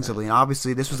 15th offensively. And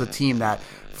obviously, this was a team that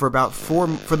for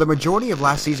the majority of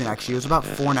last season, actually, it was about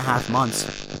 4.5 months.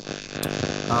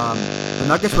 The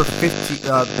Nuggets were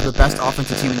the best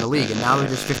offensive team in the league, and now they're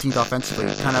just 15th offensively.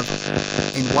 Kind of,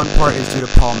 in one part is due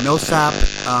to Paul Millsap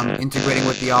integrating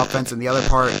with the offense, and the other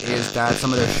part is that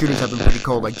some of their shooters have been pretty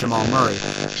cold, like Jamal Murray.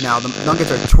 Now, the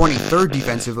Nuggets are 23rd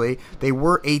defensively. They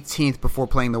were 18th before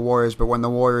playing the Warriors, but when the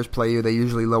Warriors play you, they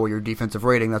usually lower your defensive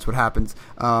rating. That's what happens.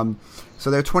 So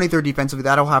they're 23rd defensively.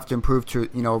 That'll have to improve to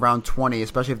around 20,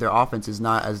 especially if their offense is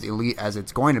not as elite as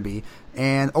it's going to be.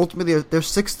 And ultimately, they're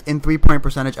 6th in 3-point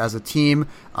percentage as a team,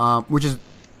 which is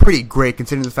pretty great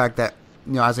considering the fact that,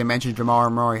 as I mentioned,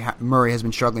 Jamal Murray has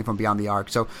been struggling from beyond the arc.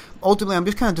 So ultimately, I'm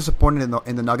just kind of disappointed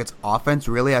in the Nuggets' offense.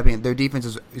 Really, I mean, their defense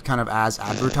is kind of as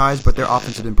advertised, but their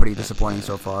offense has been pretty disappointing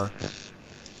so far.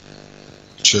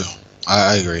 True.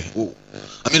 I agree. Well,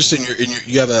 I'm interested in your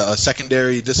you have a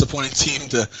secondary disappointing team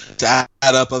to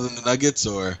add up other than the Nuggets,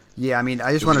 or? Yeah, I mean,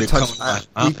 I just want to touch.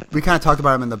 We kind of talked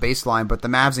about them in the baseline, but the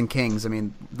Mavs and Kings. I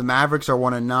mean, the Mavericks are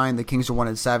 1-9, the Kings are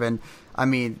 1-7. I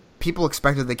mean, people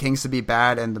expected the Kings to be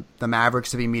bad and the Mavericks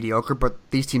to be mediocre, but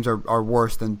these teams are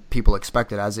worse than people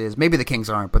expected as is. Maybe the Kings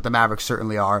aren't, but the Mavericks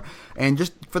certainly are. And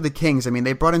just for the Kings, I mean,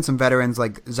 they brought in some veterans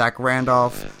like Zach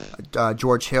Randolph,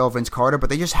 George Hill, Vince Carter,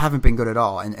 but they just haven't been good at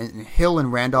all. And Hill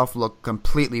and Randolph look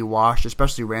completely washed,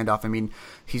 especially Randolph. I mean,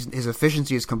 his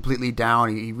efficiency is completely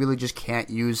down. He really just can't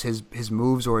use his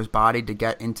moves or his body to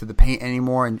get into the paint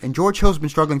anymore. And George Hill's been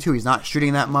struggling too. He's not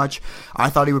shooting that much. I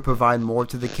thought he would provide more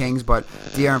to the Kings, but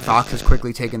De'Aaron Fox has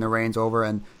quickly taken the reins over.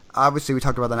 And obviously, we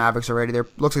talked about the Mavericks already.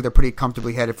 Looks like they're pretty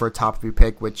comfortably headed for a top 3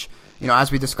 pick, which, as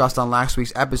we discussed on last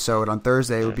week's episode on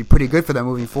Thursday, it would be pretty good for them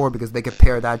moving forward because they could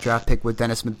pair that draft pick with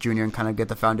Dennis Smith Jr. and kind of get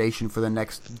the foundation for the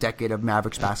next decade of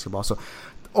Mavericks basketball. So,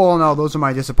 all in all, those are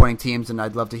my disappointing teams, and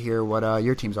I'd love to hear what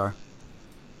your teams are.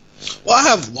 Well, I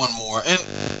have one more, and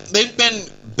they've been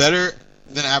better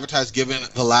than advertised given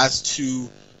the last 2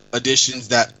 additions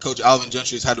that Coach Alvin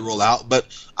Gentry has had to roll out, but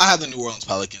I have the New Orleans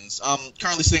Pelicans.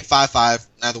 Currently sitting 5-5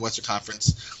 in the Western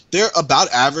Conference. They're about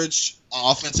average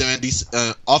on offensive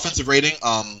and offensive rating.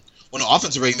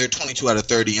 Offensive rating, they're 22 out of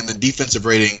 30, and the defensive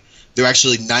rating, they're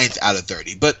actually 9th out of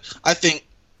 30. But I think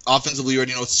offensively, you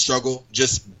already know it's a struggle,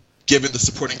 just given the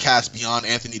supporting cast beyond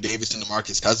Anthony Davis and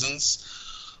DeMarcus Cousins.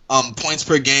 Points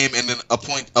per game and then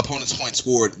opponent's points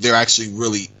scored, they're actually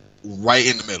really right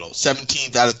in the middle.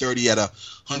 17th out of 30 at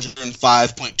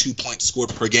 105.2 points scored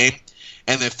per game,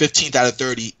 and then 15th out of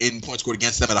 30 in points scored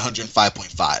against them at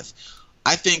 105.5.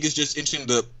 I think it's just interesting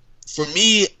for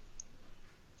me,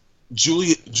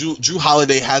 Drew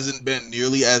Holiday hasn't been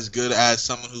nearly as good as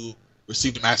someone who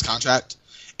received a max contract.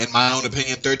 In my own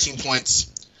opinion, 13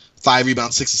 points, 5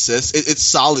 rebounds, 6 assists. It's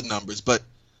solid numbers, but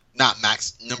not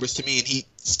max numbers to me, and he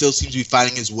still seems to be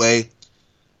fighting his way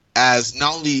as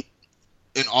not only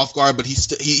an off guard, but he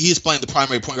is playing the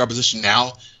primary point guard position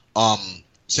now.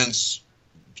 Since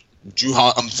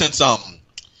Jameer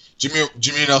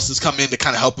Nelson's come in to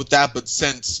kind of help with that, but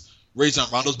since Rajon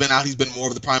Rondo's been out, he's been more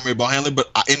of the primary ball handler. But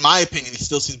in my opinion, he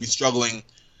still seems to be struggling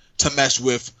to mesh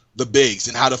with the bigs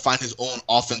and how to find his own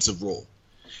offensive role.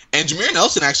 And Jameer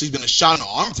Nelson actually has been a shot in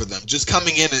the arm for them, just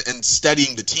coming in and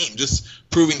steadying the team, just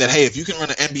proving that, hey, if you can run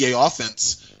an NBA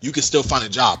offense, you can still find a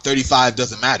job. 35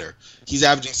 doesn't matter. He's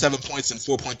averaging 7 points and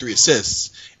 4.3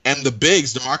 assists. And the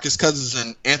bigs, DeMarcus Cousins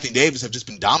and Anthony Davis, have just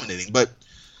been dominating. But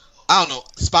I don't know,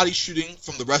 spotty shooting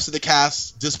from the rest of the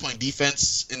cast, disappointing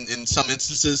defense in some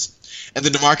instances, and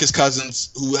then DeMarcus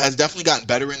Cousins, who has definitely gotten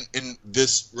better in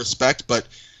this respect, but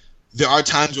there are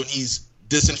times when he's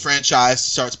disenfranchised,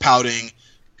 starts pouting,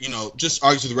 just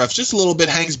argues with the refs just a little bit,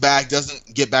 hangs back,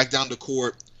 doesn't get back down to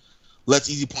court, lets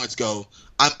easy points go.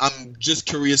 I'm just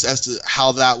curious as to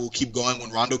how that will keep going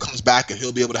when Rondo comes back, if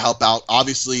he'll be able to help out.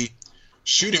 Obviously,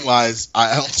 shooting-wise,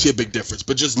 I don't see a big difference,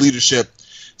 but just leadership,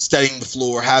 steadying the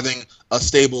floor, having a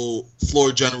stable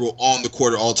floor general on the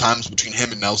court at all times between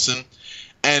him and Nelson,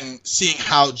 and seeing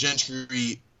how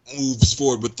Gentry moves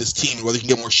forward with this team, whether he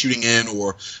can get more shooting in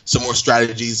or some more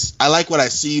strategies. I like what I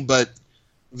see, but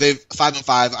they've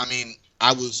 5-5. I mean,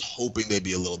 I was hoping they'd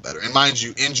be a little better. And mind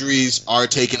you, injuries are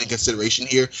taken in consideration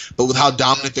here, but with how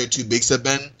dominant their two bigs have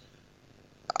been,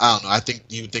 I don't know. I think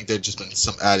you would think there'd just been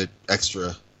some added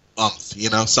extra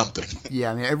something.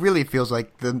 Yeah, I mean, it really feels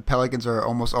like the Pelicans are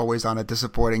almost always on a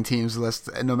disappointing teams list,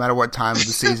 no matter what time of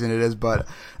the season it is. But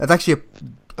that's actually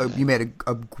you made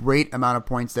a great amount of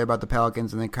points there about the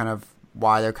Pelicans, and then kind of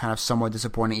why they're kind of somewhat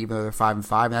disappointing, even though they're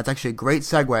 5-5. And that's actually a great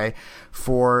segue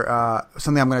for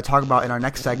something I'm going to talk about in our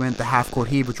next segment, the half-court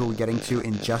heave, which we'll be getting to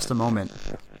in just a moment.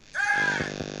 10,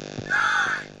 9,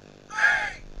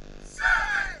 8, 7,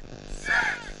 6,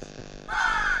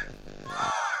 5, 4,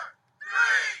 3,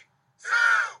 2,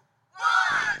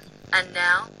 1. And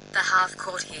now, the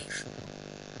half-court heave.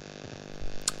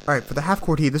 All right, for the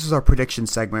half-court heave, this is our prediction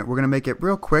segment. We're going to make it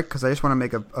real quick because I just want to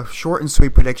make a short and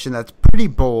sweet prediction that's pretty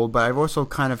bold, but I've also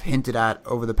kind of hinted at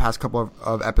over the past couple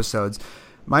of episodes.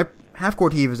 My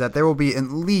half-court heave is that there will be at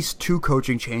least 2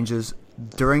 coaching changes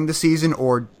during the season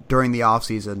or during the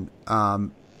offseason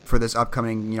for this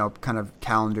upcoming, kind of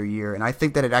calendar year. And I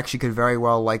think that it actually could very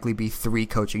well likely be 3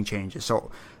 coaching changes.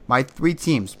 So my 3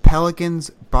 teams,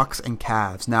 Pelicans, Bucks, and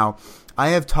Cavs. Now, I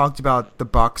have talked about the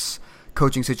Bucks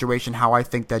coaching situation, how I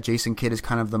think that Jason Kidd is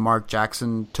kind of the Mark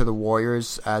Jackson to the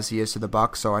Warriors as he is to the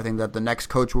Bucks. So I think that the next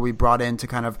coach will be brought in to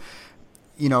kind of,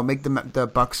 make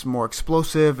the Bucks more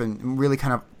explosive and really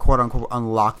kind of quote unquote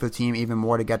unlock the team even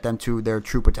more to get them to their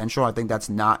true potential. I think that's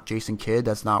not Jason Kidd.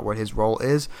 That's not what his role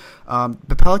is.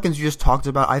 The Pelicans you just talked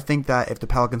about, I think that if the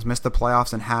Pelicans miss the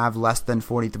playoffs and have less than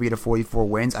 43 to 44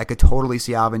 wins, I could totally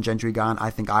see Alvin Gentry gone. I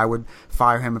think I would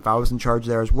fire him if I was in charge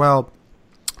there as well.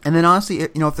 And then honestly,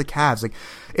 if the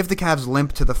Cavs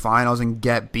limp to the finals and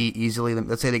get beat easily,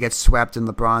 let's say they get swept and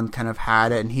LeBron kind of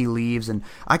had it and he leaves, and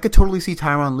I could totally see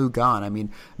Tyronn Lue gone. I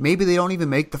mean, maybe they don't even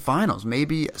make the finals.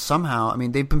 Maybe somehow,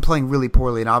 they've been playing really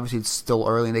poorly, and obviously it's still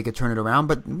early and they could turn it around,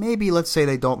 but maybe let's say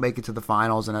they don't make it to the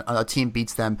finals and a team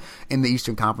beats them in the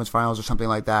Eastern Conference Finals or something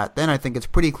like that. Then I think it's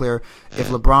pretty clear if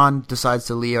LeBron decides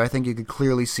to leave, I think you could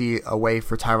clearly see a way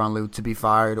for Tyronn Lue to be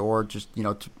fired or just,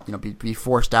 be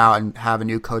forced out and have a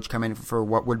new coach come in for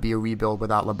what would be a rebuild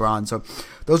without LeBron. So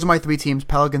those are my 3 teams,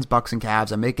 Pelicans, Bucks, and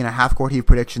Cavs. I'm making a half-court heave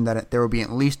prediction that there will be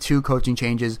at least 2 coaching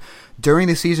changes during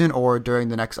the season or during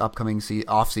the next upcoming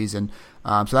off-season.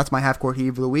 So that's my half-court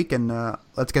heave of the week, and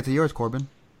let's get to yours, Corbin.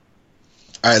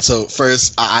 All right, so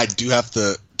first, I do have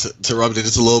to rub it in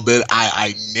just a little bit.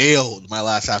 I nailed my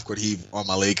last half-court heave on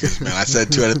my Lakers, man. I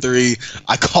said 2 out of 3.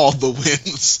 I called the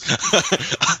wins.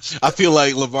 I feel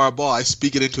like LeVar Ball. I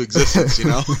speak it into existence,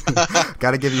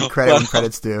 Got to give you credit when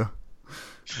credit's due.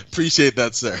 Appreciate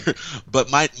that, sir.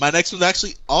 But my next one's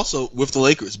actually also with the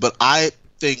Lakers. But I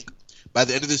think by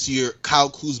the end of this year, Kyle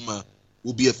Kuzma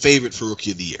will be a favorite for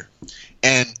Rookie of the Year.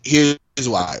 And here's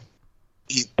why.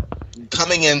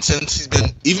 Coming in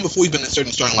even before he's been inserted in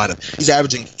the starting lineup, he's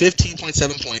averaging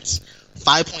 15.7 points,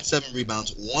 5.7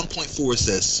 rebounds, 1.4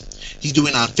 assists. He's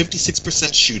doing on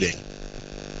 56% shooting,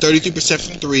 33%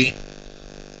 from 3,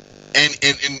 and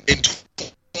in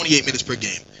 28 minutes per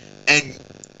game. And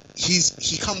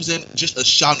he comes in just a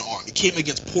shot in the arm. He came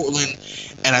against Portland,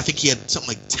 and I think he had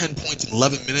something like 10 points in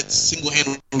 11 minutes,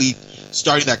 single-handedly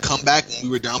starting that comeback when we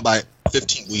were down by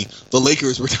 15. The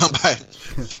Lakers were down by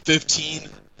 15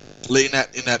 late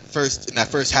in that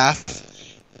first half,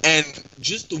 and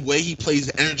just the way he plays,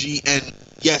 the energy, and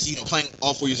yes, playing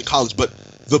all 4 years of college, but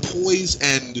the poise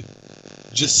and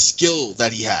just skill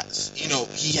that he has.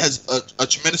 He has a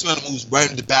tremendous amount of moves right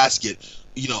into the basket.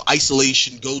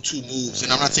 Isolation, go-to moves,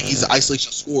 and I'm not saying he's an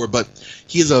isolation scorer, but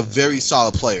he is a very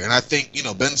solid player. And I think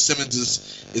Ben Simmons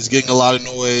is getting a lot of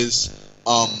noise.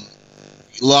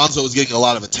 Lonzo is getting a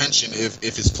lot of attention if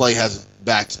his play hasn't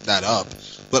backed that up.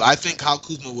 But I think Kyle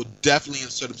Kuzma will definitely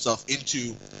insert himself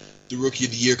into the Rookie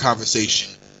of the Year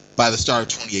conversation by the start of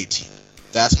 2018.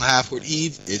 That's my half-court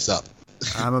heave. It's up.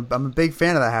 I'm a big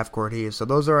fan of that half-court heave. So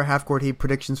those are our half-court heave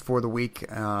predictions for the week.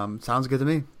 Sounds good to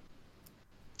me.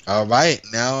 All right.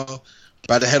 Now,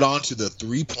 about to head on to the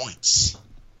 3 points.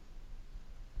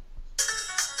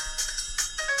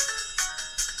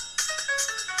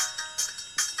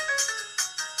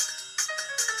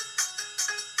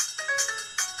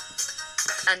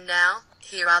 And now,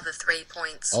 here are the 3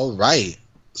 points. All right.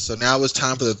 So now it's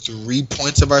time for the 3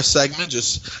 points of our segment.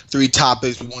 Just 3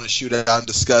 topics we want to shoot out and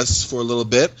discuss for a little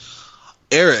bit.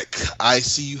 Eric, I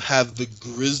see you have the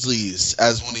Grizzlies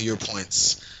as one of your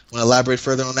points. Want to elaborate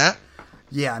further on that?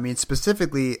 Yeah,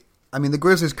 specifically, the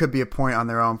Grizzlies could be a point on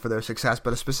their own for their success,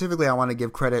 but specifically I want to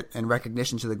give credit and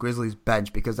recognition to the Grizzlies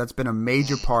bench because that's been a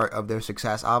major part of their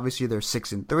success. Obviously, they're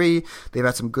 6-3. They've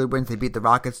had some good wins. They beat the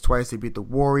Rockets twice. They beat the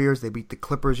Warriors. They beat the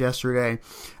Clippers yesterday.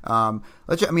 I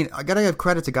got to give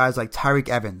credit to guys like Tyreke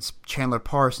Evans, Chandler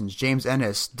Parsons, James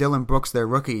Ennis, Dylan Brooks, their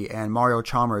rookie, and Mario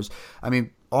Chalmers.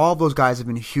 All of those guys have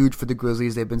been huge for the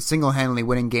Grizzlies. They've been single-handedly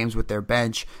winning games with their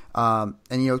bench.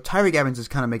 Tyreke Evans is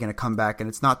kind of making a comeback, and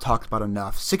it's not talked about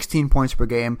enough. 16 points per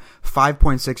game,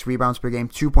 5.6 rebounds per game,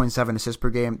 2.7 assists per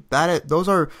game. Those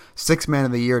are 6 Man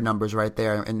of the Year numbers right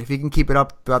there. And if he can keep it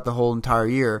up throughout the whole entire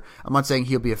year, I'm not saying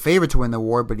he'll be a favorite to win the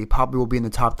award, but he probably will be in the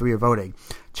top 3 of voting.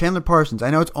 Chandler Parsons, I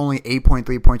know it's only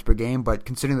 8.3 points per game, but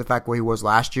considering the fact where he was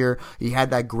last year, he had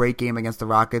that great game against the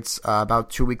Rockets about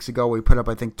 2 weeks ago where he put up,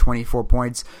 24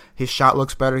 points. His shot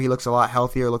looks better. He looks a lot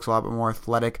healthier, looks a lot more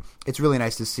athletic. It's really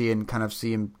nice to see and kind of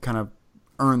see him kind of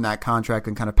earn that contract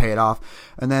and kind of pay it off.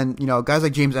 And then, guys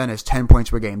like James Ennis, 10 points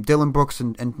per game. Dylan Brooks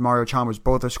and Mario Chalmers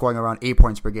both are scoring around 8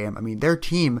 points per game. Their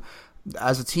team,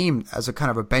 as a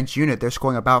kind of a bench unit, they're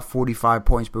scoring about 45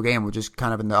 points per game, which is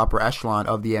kind of in the upper echelon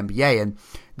of the NBA. And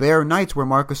there are nights where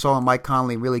Marc Gasol and Mike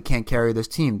Conley really can't carry this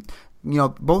team.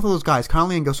 Both of those guys,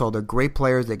 Conley and Gasol, they're great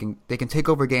players. They can take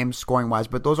over games scoring wise,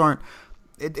 but those aren't.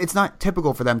 It's not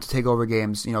typical for them to take over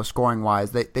games, scoring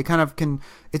wise. They kind of can.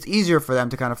 It's easier for them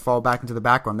to kind of fall back into the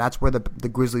background. That's where the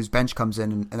Grizzlies bench comes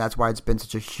in, and that's why it's been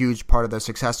such a huge part of their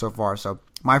success so far. So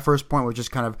my first point was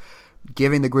just kind of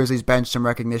giving the Grizzlies bench some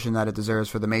recognition that it deserves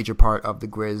for the major part of the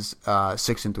Grizz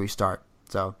 6-3 start.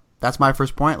 So that's my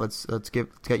first point. Let's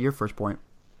get your first point.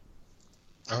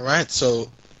 All right, so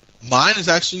mine is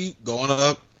actually going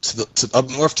up up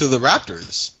north to the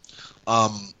Raptors.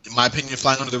 In my opinion,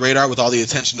 flying under the radar with all the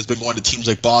attention that's been going to teams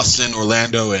like Boston,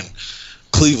 Orlando, and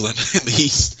Cleveland in the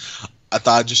East. I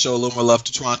thought I'd just show a little more love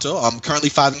to Toronto. I'm currently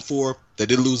 5-4. They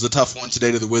did lose a tough one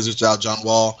today to the Wizards without John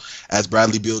Wall, as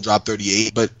Bradley Beal dropped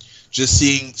 38. But just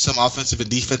seeing some offensive and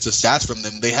defensive stats from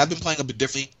them, they have been playing a bit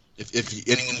differently. If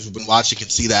anyone who's been watching can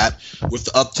see that, with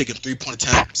the uptick in 3-point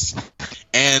attempts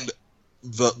and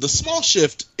the small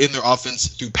shift in their offense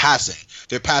through passing.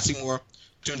 They're passing more,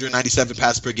 297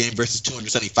 passes per game versus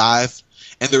 275,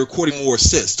 and they're recording more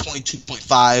assists,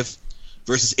 22.5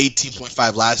 versus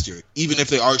 18.5 last year. Even if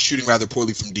they are shooting rather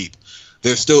poorly from deep,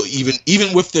 they're still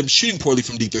even with them shooting poorly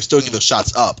from deep, they're still getting those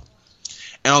shots up.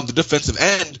 And on the defensive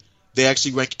end, they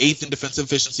actually rank 8th in defensive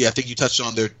efficiency. I think you touched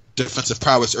on their defensive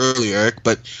prowess earlier, Eric,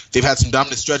 but they've had some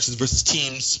dominant stretches versus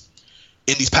teams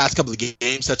in these past couple of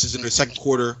games, such as in their second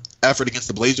quarter effort against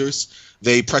the Blazers.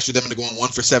 They pressured them into going 1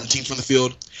 for 17 from the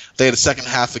field. They had a second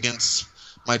half against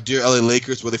my dear LA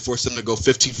Lakers where they forced them to go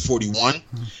 15 for 41.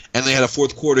 And they had a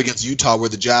fourth quarter against Utah where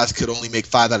the Jazz could only make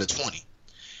 5 out of 20.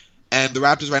 And the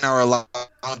Raptors right now are allowing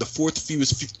the 4th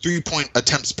fewest 3-point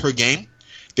attempts per game.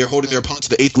 They're holding their opponent to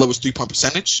the 8th lowest 3-point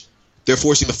percentage. They're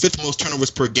forcing the 5th most turnovers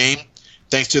per game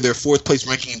thanks to their 4th place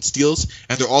ranking in steals.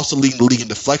 And they're also leading the league in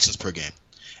deflections per game.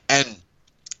 And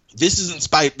this is in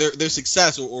spite their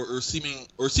success or seeming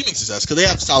success because they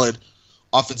have solid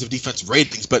offensive defensive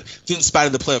ratings, but it's in spite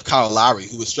of the play of Kyle Lowry,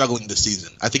 who was struggling this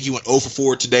season. I think he went 0 for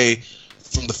 4 today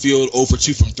from the field, 0 for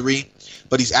 2 from 3,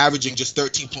 but he's averaging just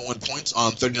 13.1 points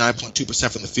on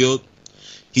 39.2% from the field.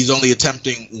 He's only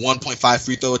attempting 1.5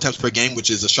 free throw attempts per game, which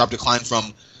is a sharp decline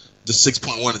from the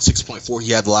 6.1 and 6.4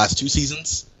 he had the last 2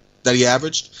 seasons that he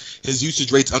averaged. His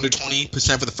usage rate's under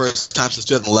 20% for the first time since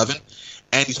 2011,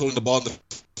 and he's holding the ball in the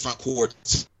front court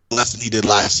less than he did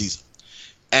last season.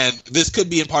 And this could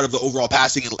be in part of the overall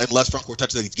passing and less front court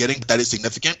touches that he's getting, but that is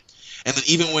significant. And then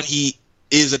even when he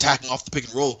is attacking off the pick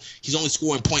and roll, he's only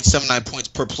scoring 0.79 points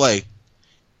per play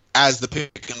as the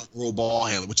pick and roll ball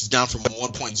handler, which is down from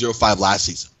 1.05 last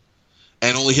season,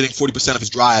 and only hitting 40% of his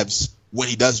drives when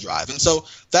he does drive. And so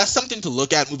that's something to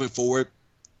look at moving forward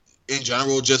in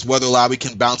general, just whether Lowry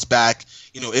can bounce back,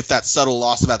 if that subtle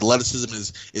loss of athleticism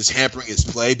is hampering his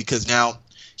play, because now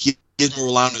he is more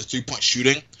reliant on his 3-point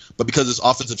shooting. But because of this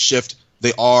offensive shift,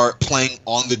 they are playing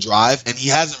on the drive, and he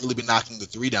hasn't really been knocking the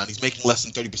 3 down. He's making less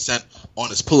than 30% on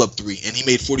his pull-up 3, and he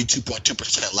made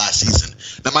 42.2% last season.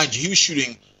 Now, mind you, he was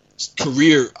shooting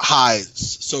career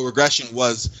highs, so regression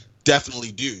was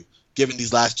definitely due given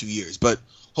these last 2 years. But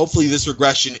hopefully this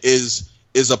regression is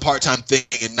a part-time thing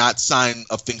and not sign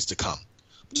of things to come.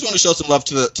 I just want to show some love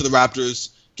to the Raptors,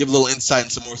 give a little insight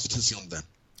and some more statistics on them.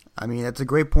 I mean, that's a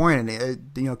great point,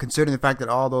 and considering the fact that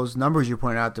all those numbers you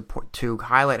pointed out to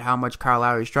highlight how much Kyle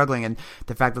Lowry is struggling, and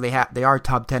the fact that they are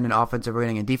top 10 in offensive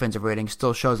rating and defensive rating,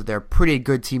 still shows that they're a pretty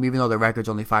good team, even though their record's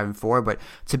only 5-4. But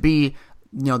to be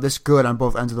this good on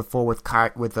both ends of the floor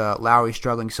with Lowry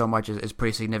struggling so much is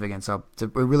pretty significant. So it's a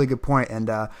really good point,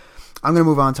 and I'm going to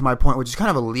move on to my point, which is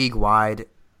kind of a league-wide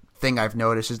thing I've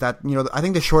noticed, is that I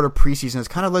think the shorter preseason has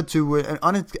kind of led to an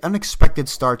unexpected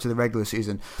start to the regular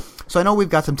season. So I know we've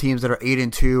got some teams that are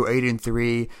 8-2,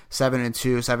 8-3,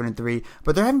 7-2, 7-3,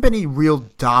 but there haven't been any real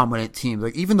dominant teams.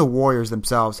 Like even the Warriors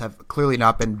themselves have clearly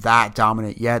not been that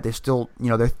dominant yet. They're still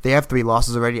they have 3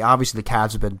 losses already. Obviously the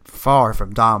Cavs have been far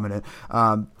from dominant.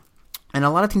 And a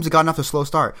lot of teams have gotten off to a slow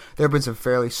start. There have been some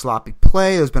fairly sloppy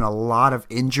play. There's been a lot of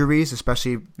injuries,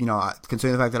 especially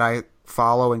considering the fact that I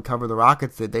follow and cover the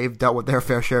Rockets, that they've dealt with their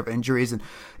fair share of injuries. And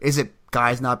is it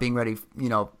guys not being ready,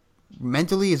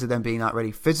 mentally? Is it them being not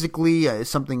ready physically? Is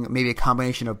something, maybe a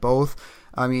combination of both?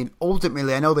 I mean,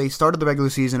 ultimately, I know they started the regular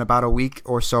season about a week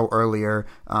or so earlier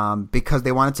because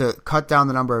they wanted to cut down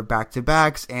the number of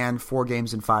back-to-backs and 4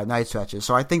 games and 5 night stretches.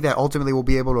 So I think that ultimately we'll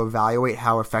be able to evaluate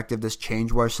how effective this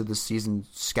change was to the season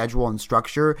schedule and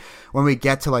structure when we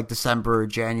get to like December,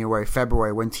 January,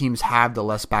 February, when teams have the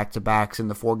less back-to-backs and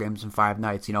the 4 games and 5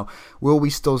 nights. Will we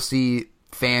still see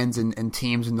fans and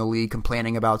teams in the league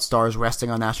complaining about stars resting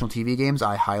on national TV games?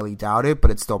 I highly doubt it, but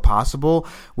it's still possible.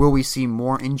 Will we see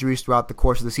more injuries throughout the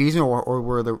course of the season, or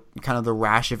were the kind of the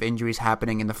rash of injuries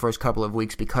happening in the first couple of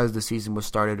weeks because the season was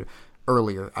started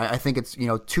earlier? I think it's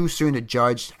too soon to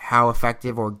judge how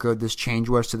effective or good this change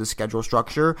was to the schedule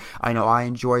structure. I know I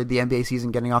enjoyed the NBA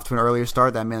season getting off to an earlier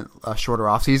start. That meant a shorter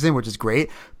off season, which is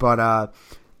great. But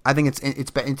I think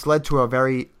it's led to a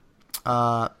very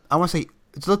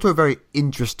it's led to a very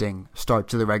interesting start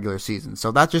to the regular season.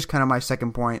 So that's just kind of my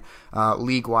second point,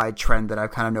 league-wide trend that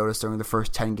I've kind of noticed during the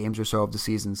first 10 games or so of the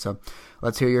season. So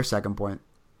let's hear your second point.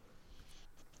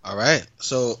 All right.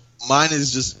 So mine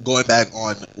is just going back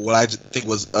on what I think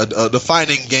was a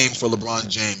defining game for LeBron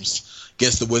James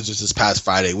against the Wizards this past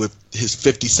Friday with his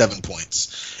 57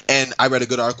 points. And I read a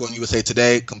good article on USA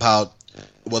Today they compiled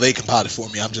it for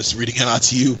me. I'm just reading it out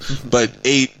to you. But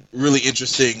 8 really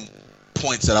interesting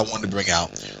points that I wanted to bring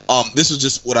out. This was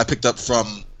just what I picked up from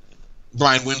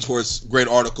Brian Windhorst's great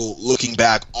article looking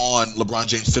back on LeBron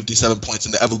James' 57 points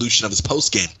and the evolution of his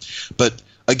post game. But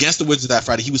against the Wizards that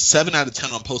Friday, he was 7 out of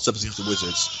 10 on post-ups against the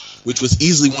Wizards, which was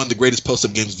easily one of the greatest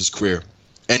post-up games of his career.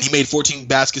 And he made 14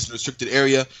 baskets in the restricted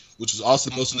area, which was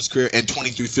also the most in his career, and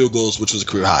 23 field goals, which was a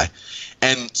career high.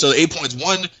 And so the 8 points,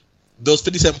 those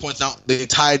 57 points, now they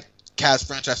tied Cavs'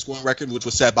 franchise scoring record, which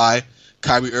was set by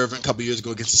Kyrie Irving a couple years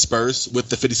ago against the Spurs with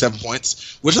the 57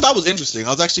 points, which I thought was interesting. I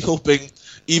was actually hoping,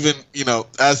 even,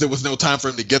 as there was no time for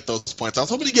him to get those points, I was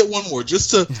hoping to get one more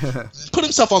just to put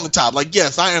himself on the top. Like,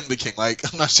 yes, I am the king. Like,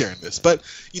 I'm not sharing this. But,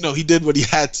 he did what he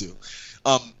had to.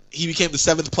 He became the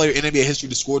 7th player in NBA history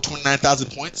to score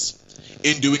 29,000 points.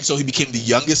 In doing so, he became the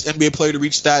youngest NBA player to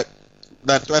reach that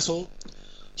threshold.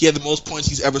 He had the most points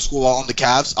he's ever scored while on the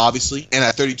Cavs, obviously, and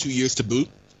at 32 years to boot.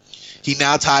 He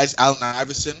now ties Allen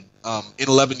Iverson in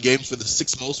 11 games for the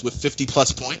 6th most with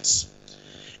 50-plus points.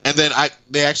 And then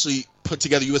they actually put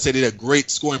together, USA did a great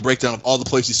scoring breakdown of all the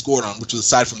plays he scored on, which was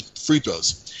aside from free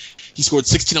throws. He scored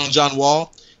 16 on John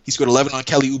Wall. He scored 11 on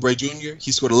Kelly Oubre Jr.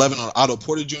 He scored 11 on Otto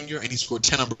Porter Jr. And he scored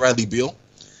 10 on Bradley Beal.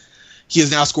 He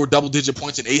has now scored double-digit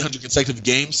points in 800 consecutive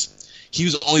games. He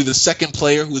was only the 2nd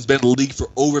player who has been in the league for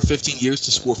over 15 years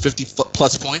to score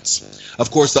 50-plus points.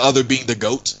 Of course, the other being the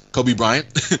GOAT, Kobe Bryant.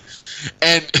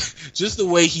 And just the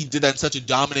way he did that in such a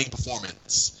dominating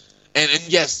performance. And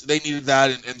yes, they needed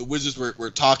that, and the Wizards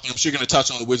were talking. I'm sure you're going to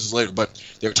touch on the Wizards later, but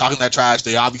they were talking that trash.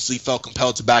 They obviously felt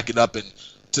compelled to back it up, and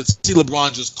to see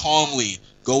LeBron just calmly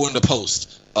go in the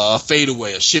post, a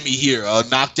fadeaway, a shimmy here, a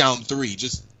knockdown 3,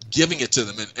 just giving it to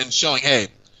them and showing, hey,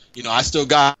 I still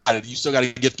got it. You still got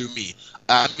to get through me.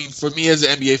 I mean, for me as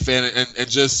an NBA fan and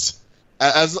just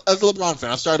as a LeBron fan,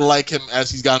 I started to like him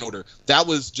as he's gotten older. That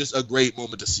was just a great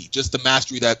moment to see. Just the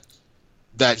mastery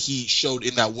that he showed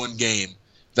in that one game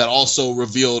that also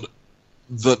revealed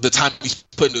the time he's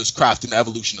put into his craft and the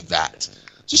evolution of that.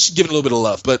 Just giving a little bit of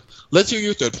love. But let's hear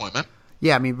your third point, man.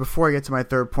 Yeah, I mean, before I get to my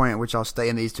third point, which I'll stay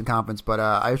in the Eastern Conference, but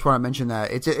I just want to mention that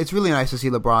it's really nice to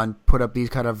see LeBron put up these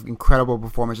kind of incredible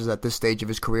performances at this stage of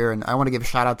his career, and I want to give a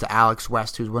shout out to Alex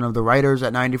West, who's one of the writers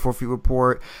at 94 Feet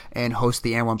Report and hosts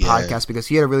the N1 podcast, because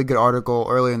he had a really good article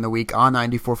earlier in the week on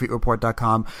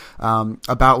 94feetreport.com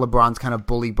about LeBron's kind of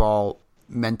bully ball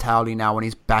mentality now when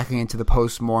he's backing into the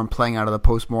post more and playing out of the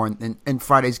post more. And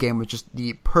Friday's game was just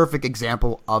the perfect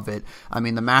example of it. I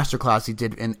mean, the masterclass he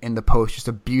did in the post, just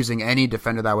abusing any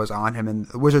defender that was on him, and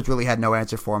the Wizards really had no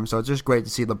answer for him. So it's just great to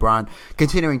see LeBron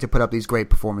continuing to put up these great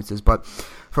performances. But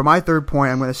for my third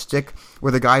point, I'm going to stick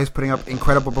with a guy who's putting up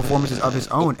incredible performances of his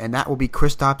own, and that will be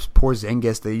Kristaps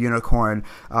Porzingis, the unicorn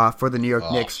for the New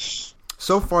York Knicks.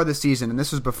 So far this season, and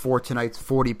this was before tonight's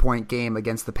 40-point game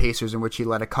against the Pacers, in which he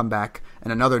led a comeback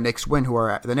and another Knicks win.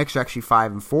 The Knicks are actually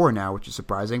 5-4 now, which is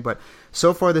surprising. But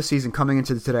so far this season, coming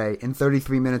into today, in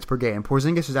 33 minutes per game,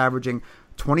 Porzingis is averaging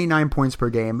 29 points per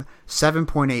game,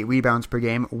 7.8 rebounds per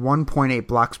game, 1.8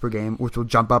 blocks per game, which will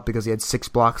jump up because he had 6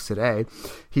 blocks today.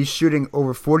 He's shooting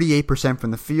over 48% from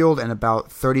the field and about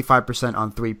 35%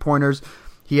 on three-pointers.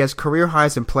 He has career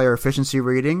highs in player efficiency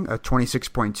rating at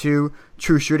 26.2,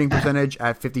 true shooting percentage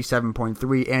at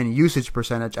 57.3, and usage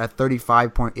percentage at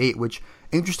 35.8, which,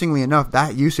 interestingly enough,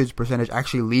 that usage percentage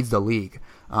actually leads the league.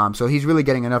 So he's really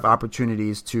getting enough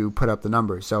opportunities to put up the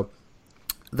numbers. So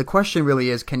the question really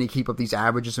is, can he keep up these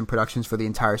averages and productions for the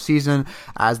entire season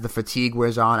as the fatigue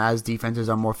wears on, as defenses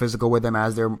are more physical with him,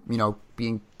 as they're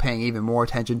paying even more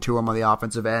attention to him on the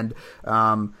offensive end?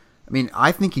 I mean,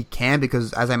 I think he can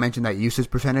because, as I mentioned, that usage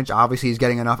percentage, obviously he's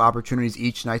getting enough opportunities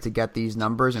each night to get these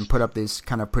numbers and put up this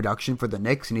kind of production for the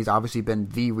Knicks, and he's obviously been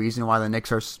the reason why the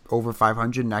Knicks are over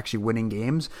 500 and actually winning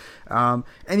games. And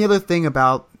the other thing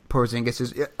about Porzingis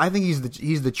is I think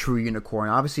he's the true unicorn.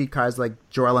 Obviously, guys like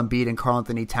Joel Embiid and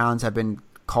Karl-Anthony Towns have been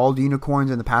called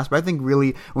unicorns in the past, but I think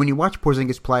really when you watch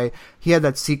Porzingis play, he had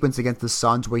that sequence against the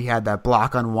Suns where he had that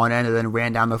block on one end and then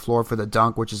ran down the floor for the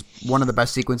dunk, which is one of the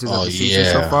best sequences of the season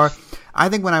so far. I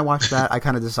think when I watched that, I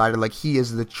kind of decided like he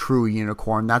is the true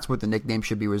unicorn. That's what the nickname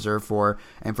should be reserved for,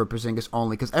 and for Porzingis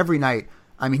only, because every night,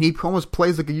 I mean, he almost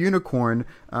plays like a unicorn,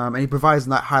 and he provides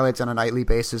highlights on a nightly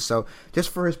basis. So just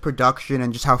for his production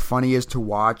and just how fun he is to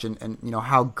watch, and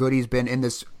how good he's been in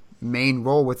this main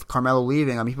role with Carmelo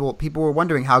leaving. I mean, people were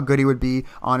wondering how good he would be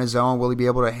on his own. Will he be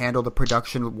able to handle the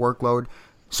production workload?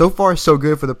 So far, so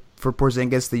good for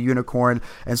Porzingis, the unicorn,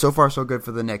 and so far, so good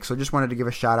for the Knicks. So just wanted to give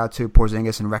a shout out to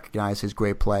Porzingis and recognize his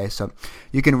great play. So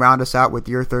you can round us out with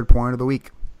your third point of the week.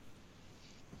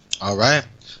 All right.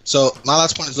 So my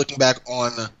last point is looking back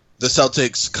on the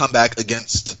Celtics' comeback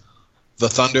against the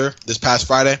Thunder this past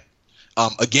Friday.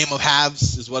 A game of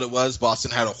halves is what it was.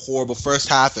 Boston had a horrible first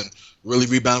half and really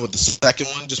rebounded with the second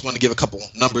one. Just want to give a couple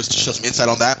numbers to show some insight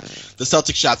on that. The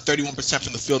Celtics shot 31%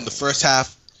 from the field in the first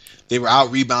half. They were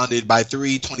out-rebounded by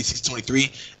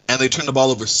 26-23, and they turned the ball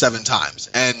over 7 times.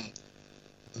 And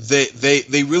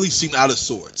they really seemed out of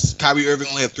sorts. Kyrie Irving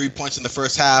only had 3 points in the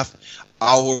first half.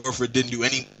 Al Horford didn't do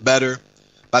any better.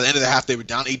 By the end of the half, they were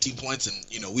down 18 points,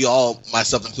 and we all,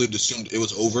 myself included, assumed it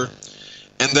was over.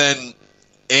 And then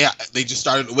they just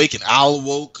started awakening. Al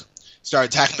awoke,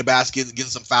 started attacking the basket, getting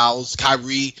some fouls.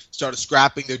 Kyrie started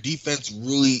scrapping. Their defense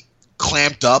really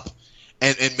clamped up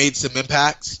and made some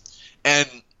impacts. And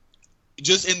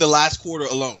just in the last quarter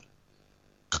alone,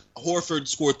 Horford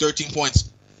scored 13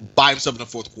 points by himself in the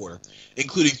fourth quarter,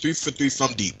 including 3 for 3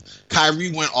 from deep.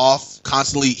 Kyrie went off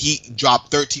constantly. He dropped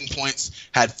 13 points,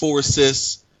 had 4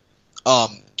 assists,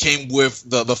 came with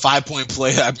the 5-point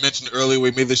play I mentioned earlier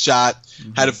where he made the shot,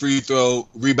 had a free throw,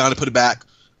 rebounded, put it back.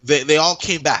 They all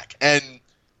came back. And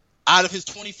out of his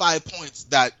 25 points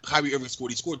that Kyrie Irving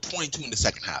scored, he scored 22 in the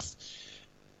second half.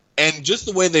 And just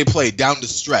the way they played down the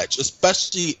stretch,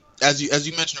 especially as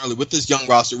you mentioned earlier, with this young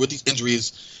roster, with these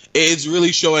injuries, it's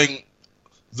really showing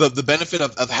the benefit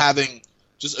of having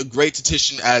just a great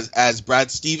tactician as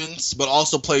Brad Stevens, but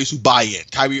also players who buy in.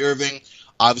 Kyrie Irving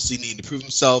obviously needing to prove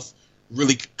himself,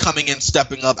 really coming in,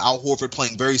 stepping up. Al Horford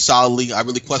playing very solidly. I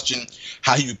really question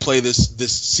how he would play this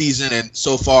season, and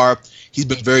so far he's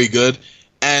been very good.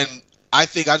 And I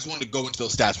think I just wanted to go into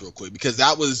those stats real quick because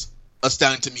that was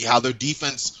astounding to me how their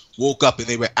defense woke up and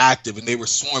they were active and they were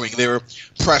swarming. They were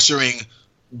pressuring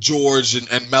George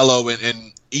and Melo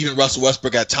and even Russell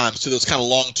Westbrook at times to those kind of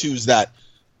long twos that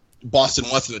Boston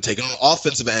wants them to take. And on the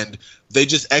offensive end, they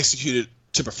just executed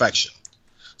to perfection.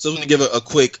 So I'm going to give a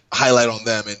quick highlight on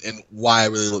them and why I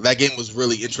really that game was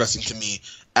really interesting to me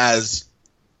as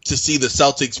to see the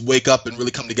Celtics wake up and really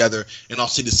come together, and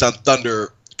also see the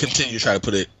Thunder continue to try to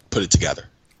put it together.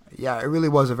 Yeah, it really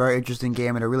was a very interesting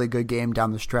game and a really good game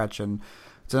down the stretch. And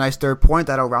it's a nice third point.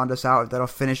 That'll round us out. That'll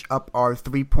finish up our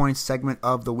 3-point segment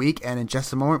of the week. And in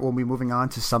just a moment, we'll be moving on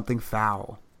to Something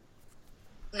Foul.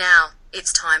 Now,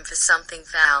 it's time for Something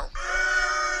Foul.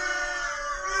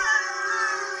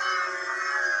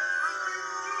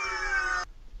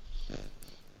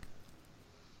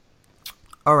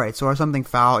 All right, so our something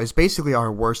foul is basically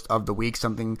our worst of the week,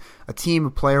 something, a team,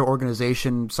 a player,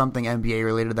 organization, something NBA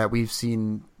related that we've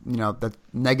seen, the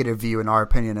negative view in our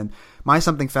opinion. And my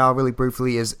something foul, really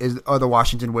briefly, are the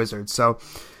Washington Wizards. So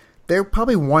they're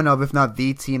probably one of, if not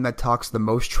the team that talks the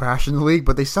most trash in the league,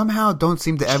 but they somehow don't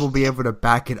seem to ever be able to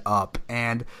back it up.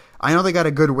 And I know they got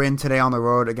a good win today on the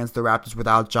road against the Raptors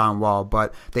without John Wall,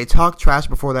 but they talked trash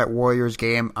before that Warriors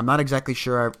game. I'm not exactly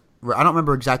sure. I don't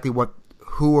remember exactly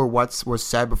who or what was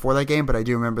said before that game, but I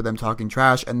do remember them talking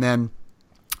trash. And then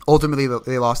ultimately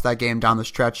they lost that game down the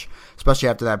stretch, especially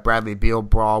after that Bradley Beal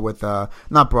brawl with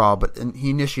not brawl, but he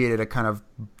initiated a kind of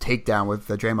takedown with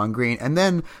Draymond Green. And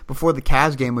then before the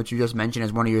Cavs game, which you just mentioned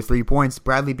as one of your 3 points,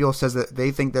 Bradley Beal says that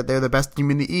they think that they're the best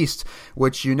team in the East,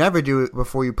 which you never do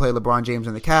before you play LeBron James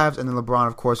and the Cavs. And then LeBron,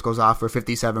 of course, goes off for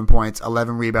 57 points,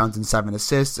 11 rebounds, and 7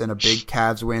 assists, and a big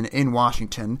Cavs win in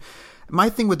Washington. My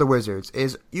thing with the Wizards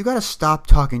is you got to stop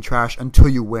talking trash until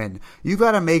you win. You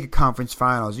got to make a conference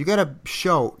finals. You got to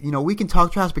show, we can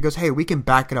talk trash because, hey, we can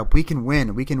back it up. We can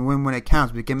win. We can win when it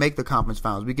counts. We can make the conference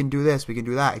finals. We can do this. We can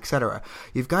do that, etc.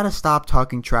 You've got to stop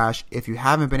talking trash if you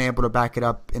haven't been able to back it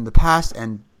up in the past,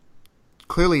 and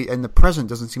clearly in the present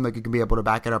doesn't seem like you can be able to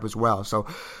back it up as well. So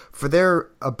for their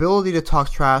ability to talk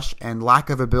trash and lack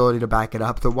of ability to back it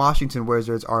up, the Washington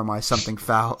Wizards are my something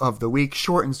foul of the week.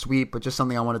 Short and sweet, but just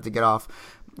something I wanted to get off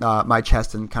my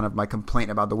chest and kind of my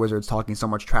complaint about the Wizards talking so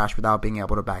much trash without being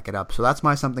able to back it up. So that's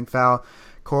my something foul.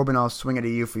 Corbin, I'll swing it to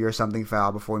you for your something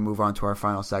foul before we move on to our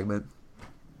final segment.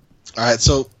 All right,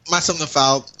 so my something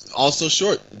foul, also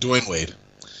short, Dwayne Wade.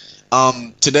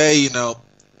 Today,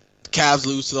 Cavs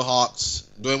lose to the Hawks.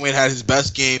 Dwayne Wade had his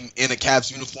best game in a Cavs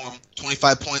uniform,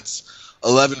 25 points,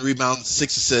 11 rebounds,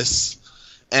 6 assists.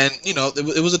 And,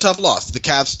 it was a tough loss. The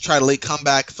Cavs tried a late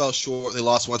comeback, fell short. They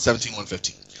lost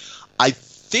 117-115. I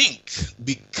think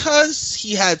because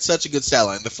he had such a good stat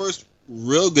line, the first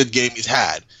real good game he's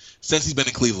had since he's been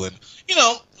in Cleveland,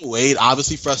 Wade,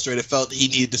 obviously frustrated, felt he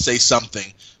needed to say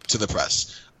something to the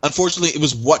press. Unfortunately, it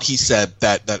was what he said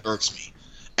that irks me.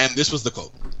 And this was the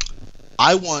quote.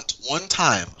 I want one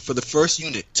time for the first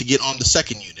unit to get on the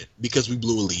second unit because we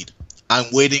blew a lead. I'm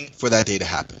waiting for that day to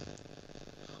happen.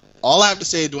 All I have to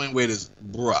say to Dwayne Wade is,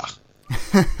 bruh.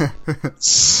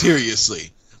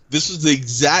 Seriously. This was the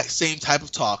exact same type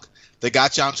of talk that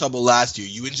got you in trouble last year.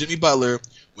 You and Jimmy Butler,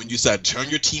 when you said turn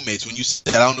your teammates, when you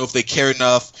said I don't know if they care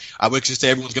enough, I wish you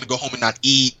say everyone's going to go home and not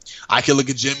eat. I can look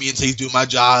at Jimmy and say he's doing my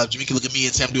job. Jimmy can look at me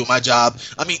and say I'm doing my job.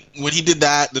 I mean, when he did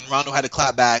that, then Rondo had to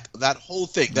clap back. That whole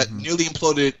thing, that nearly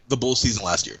imploded the Bulls season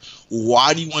last year.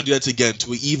 Why do you want to do that again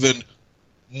to even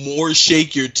more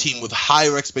shake your team with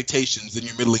higher expectations than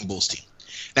your middling Bulls team?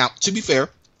 Now, to be fair,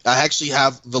 I actually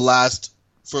have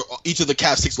for each of the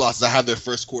Cavs 6 losses, I have their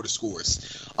first quarter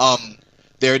scores.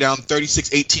 They were down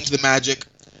 36-18 to the Magic.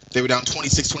 They were down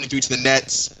 26-23 to the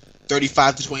Nets,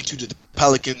 35-22 to the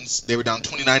Pelicans. They were down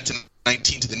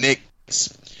 29-19 to the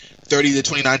Knicks,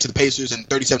 30-29 to the Pacers, and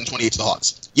 37-28 to the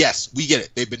Hawks. Yes, we get it.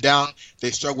 They've been down.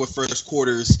 They struggle with first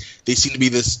quarters. They seem to be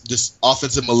this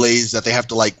offensive malaise that they have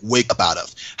to wake up out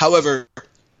of. However,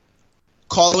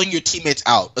 calling your teammates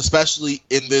out, especially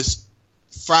in this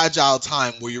fragile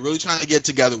time where you're really trying to get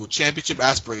together with championship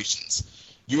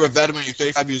aspirations. You're a veteran. You're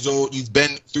 35 years old. You've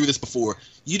been through this before.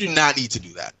 You do not need to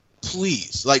do that.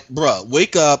 Please. Bruh,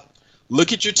 wake up.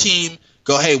 Look at your team.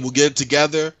 Go, hey, we'll get it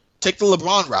together. Take the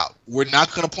LeBron route. We're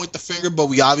not going to point the finger, but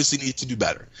we obviously need to do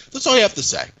better. That's all you have to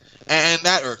say. And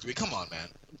that irked me. Come on, man.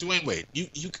 Dwayne Wade,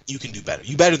 you can do better.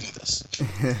 You better than this.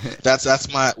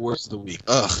 That's my worst of the week.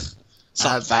 Ugh.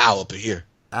 Something foul up in here.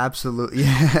 Absolutely,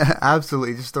 yeah,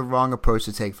 absolutely. Just the wrong approach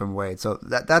to take from Wade. So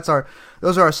those are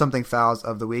our something fouls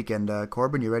of the week. And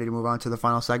Corbin, you ready to move on to the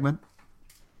final segment?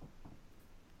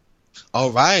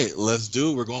 All right, let's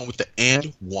do it. We're going with the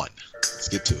and one. Let's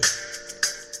get to it.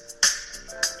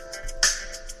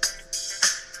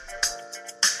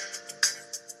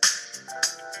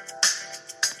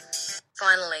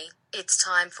 Finally, it's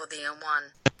time for the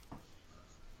N1.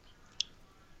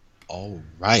 All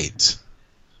right.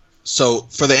 So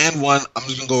for the and one, I'm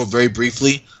just going to go very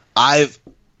briefly. I've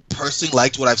personally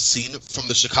liked what I've seen from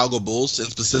the Chicago Bulls, and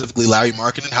specifically Larry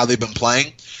Markkinen, how they've been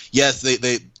playing. Yes,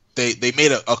 they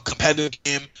made a competitive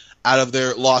game out of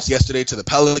their loss yesterday to the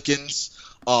Pelicans.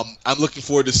 I'm looking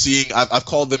forward to seeing, I've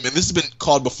called them, and this has been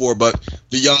called before, but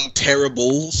the young Terror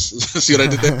Bulls. See what I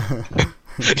did there?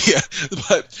 Yeah,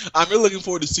 but I'm really looking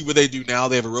forward to see what they do now.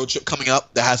 They have a road trip coming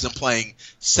up that has them playing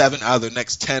 7 out of their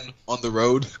next 10 on the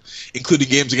road, including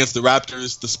games against the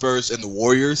Raptors, the Spurs, and the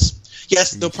Warriors.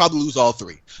 Yes, they'll probably lose all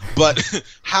 3, but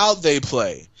how they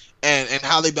play and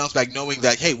how they bounce back, knowing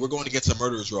that, hey, we're going against a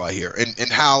murderer's row here,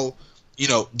 and how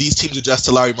these teams adjust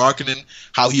to Larry Markkinen,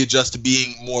 how he adjusts to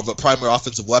being more of a primary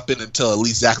offensive weapon until at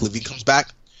least Zach LaVine comes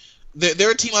back.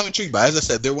 They're a team I'm intrigued by. As I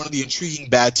said, they're one of the intriguing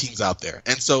bad teams out there.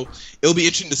 And so it'll be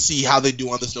interesting to see how they do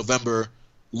on this November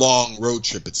long road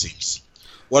trip, it seems.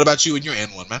 What about you and your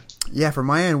N1, man? Yeah, for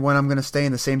my N1, I'm going to stay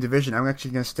in the same division. I'm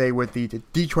actually going to stay with the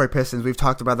Detroit Pistons. We've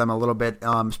talked about them a little bit,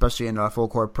 especially in full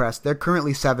court press. They're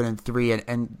currently 7-3,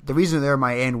 and the reason they're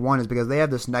my N1 is because they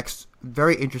have this next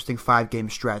very interesting 5-game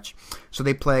stretch. So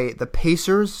they play the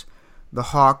Pacers, the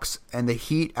Hawks, and the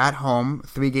Heat at home,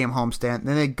 3-game homestand.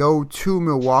 Then they go to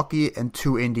Milwaukee and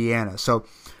to Indiana. So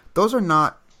those are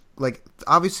not,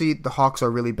 obviously the Hawks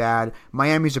are really bad.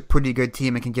 Miami's a pretty good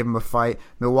team and can give them a fight.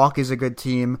 Milwaukee's a good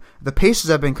team. The Pacers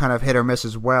have been kind of hit or miss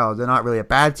as well. They're not really a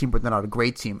bad team, but they're not a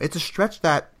great team. It's a stretch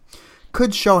that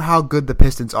could show how good the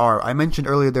Pistons are. I mentioned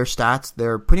earlier their stats.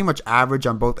 They're pretty much average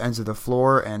on both ends of the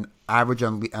floor and average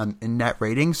on in net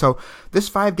rating. So this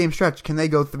 5-game stretch, can they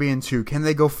go 3-2? Can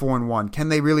they go 4-1? Can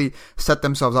they really set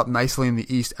themselves up nicely in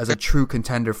the East as a true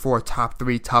contender for a top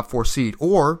 3, top 4 seed?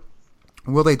 Or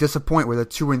will they disappoint with a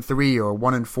 2-3 or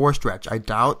 1-4 stretch? I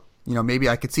doubt. Maybe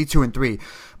I could see 2-3,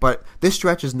 but this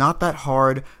stretch is not that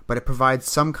hard. But it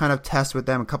provides some kind of test with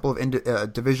them. A couple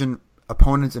of division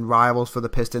opponents and rivals for the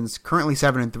Pistons, currently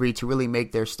 7-3, to really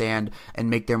make their stand and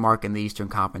make their mark in the Eastern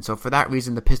Conference. So for that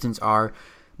reason, the Pistons are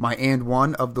my and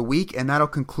one of the week, and that'll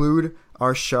conclude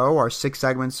our show, our 6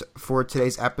 segments for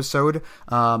today's episode.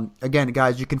 Again,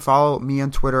 guys, you can follow me on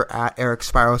Twitter at Eric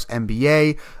Spiros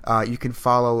NBA. You can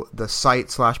follow the site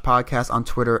 /podcast on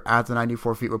Twitter at the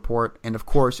 94 Feet Report. And of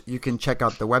course, you can check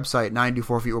out the website,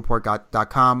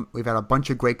 94feetreport.com. We've had a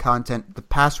bunch of great content. The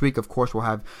past week, of course, we'll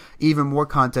have even more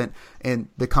content in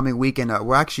the coming week. And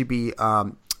we'll actually be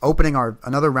opening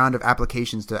another round of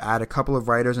applications to add a couple of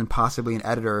writers and possibly an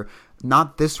editor,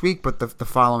 not this week, but the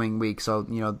following week. So,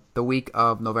 the week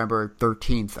of November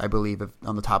 13th, I believe,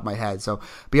 on the top of my head. So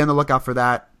be on the lookout for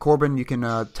that. Corbin, you can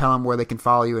tell them where they can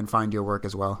follow you and find your work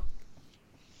as well.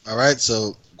 All right,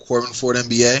 so Corbin Ford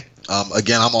NBA.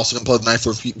 Again, I'm also going to plug the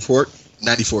 94 Feet Report.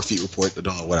 94 Feet Report. I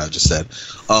don't know what I just said.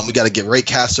 We got to get great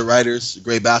cast of writers,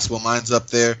 great basketball minds up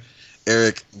there.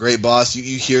 Eric, great boss.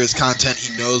 You hear his content.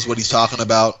 He knows what he's talking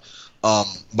about. By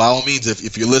all means,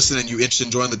 if you're listening and you're interested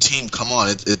in joining the team, come on.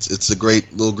 It's a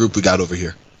great little group we got over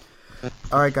here.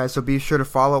 All right, guys, so be sure to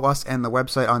follow us and the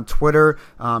website on Twitter,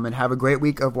 and have a great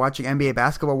week of watching NBA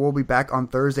basketball. We'll be back on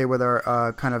Thursday with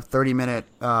our kind of 30-minute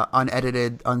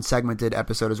unedited, unsegmented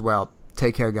episode as well.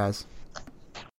 Take care, guys.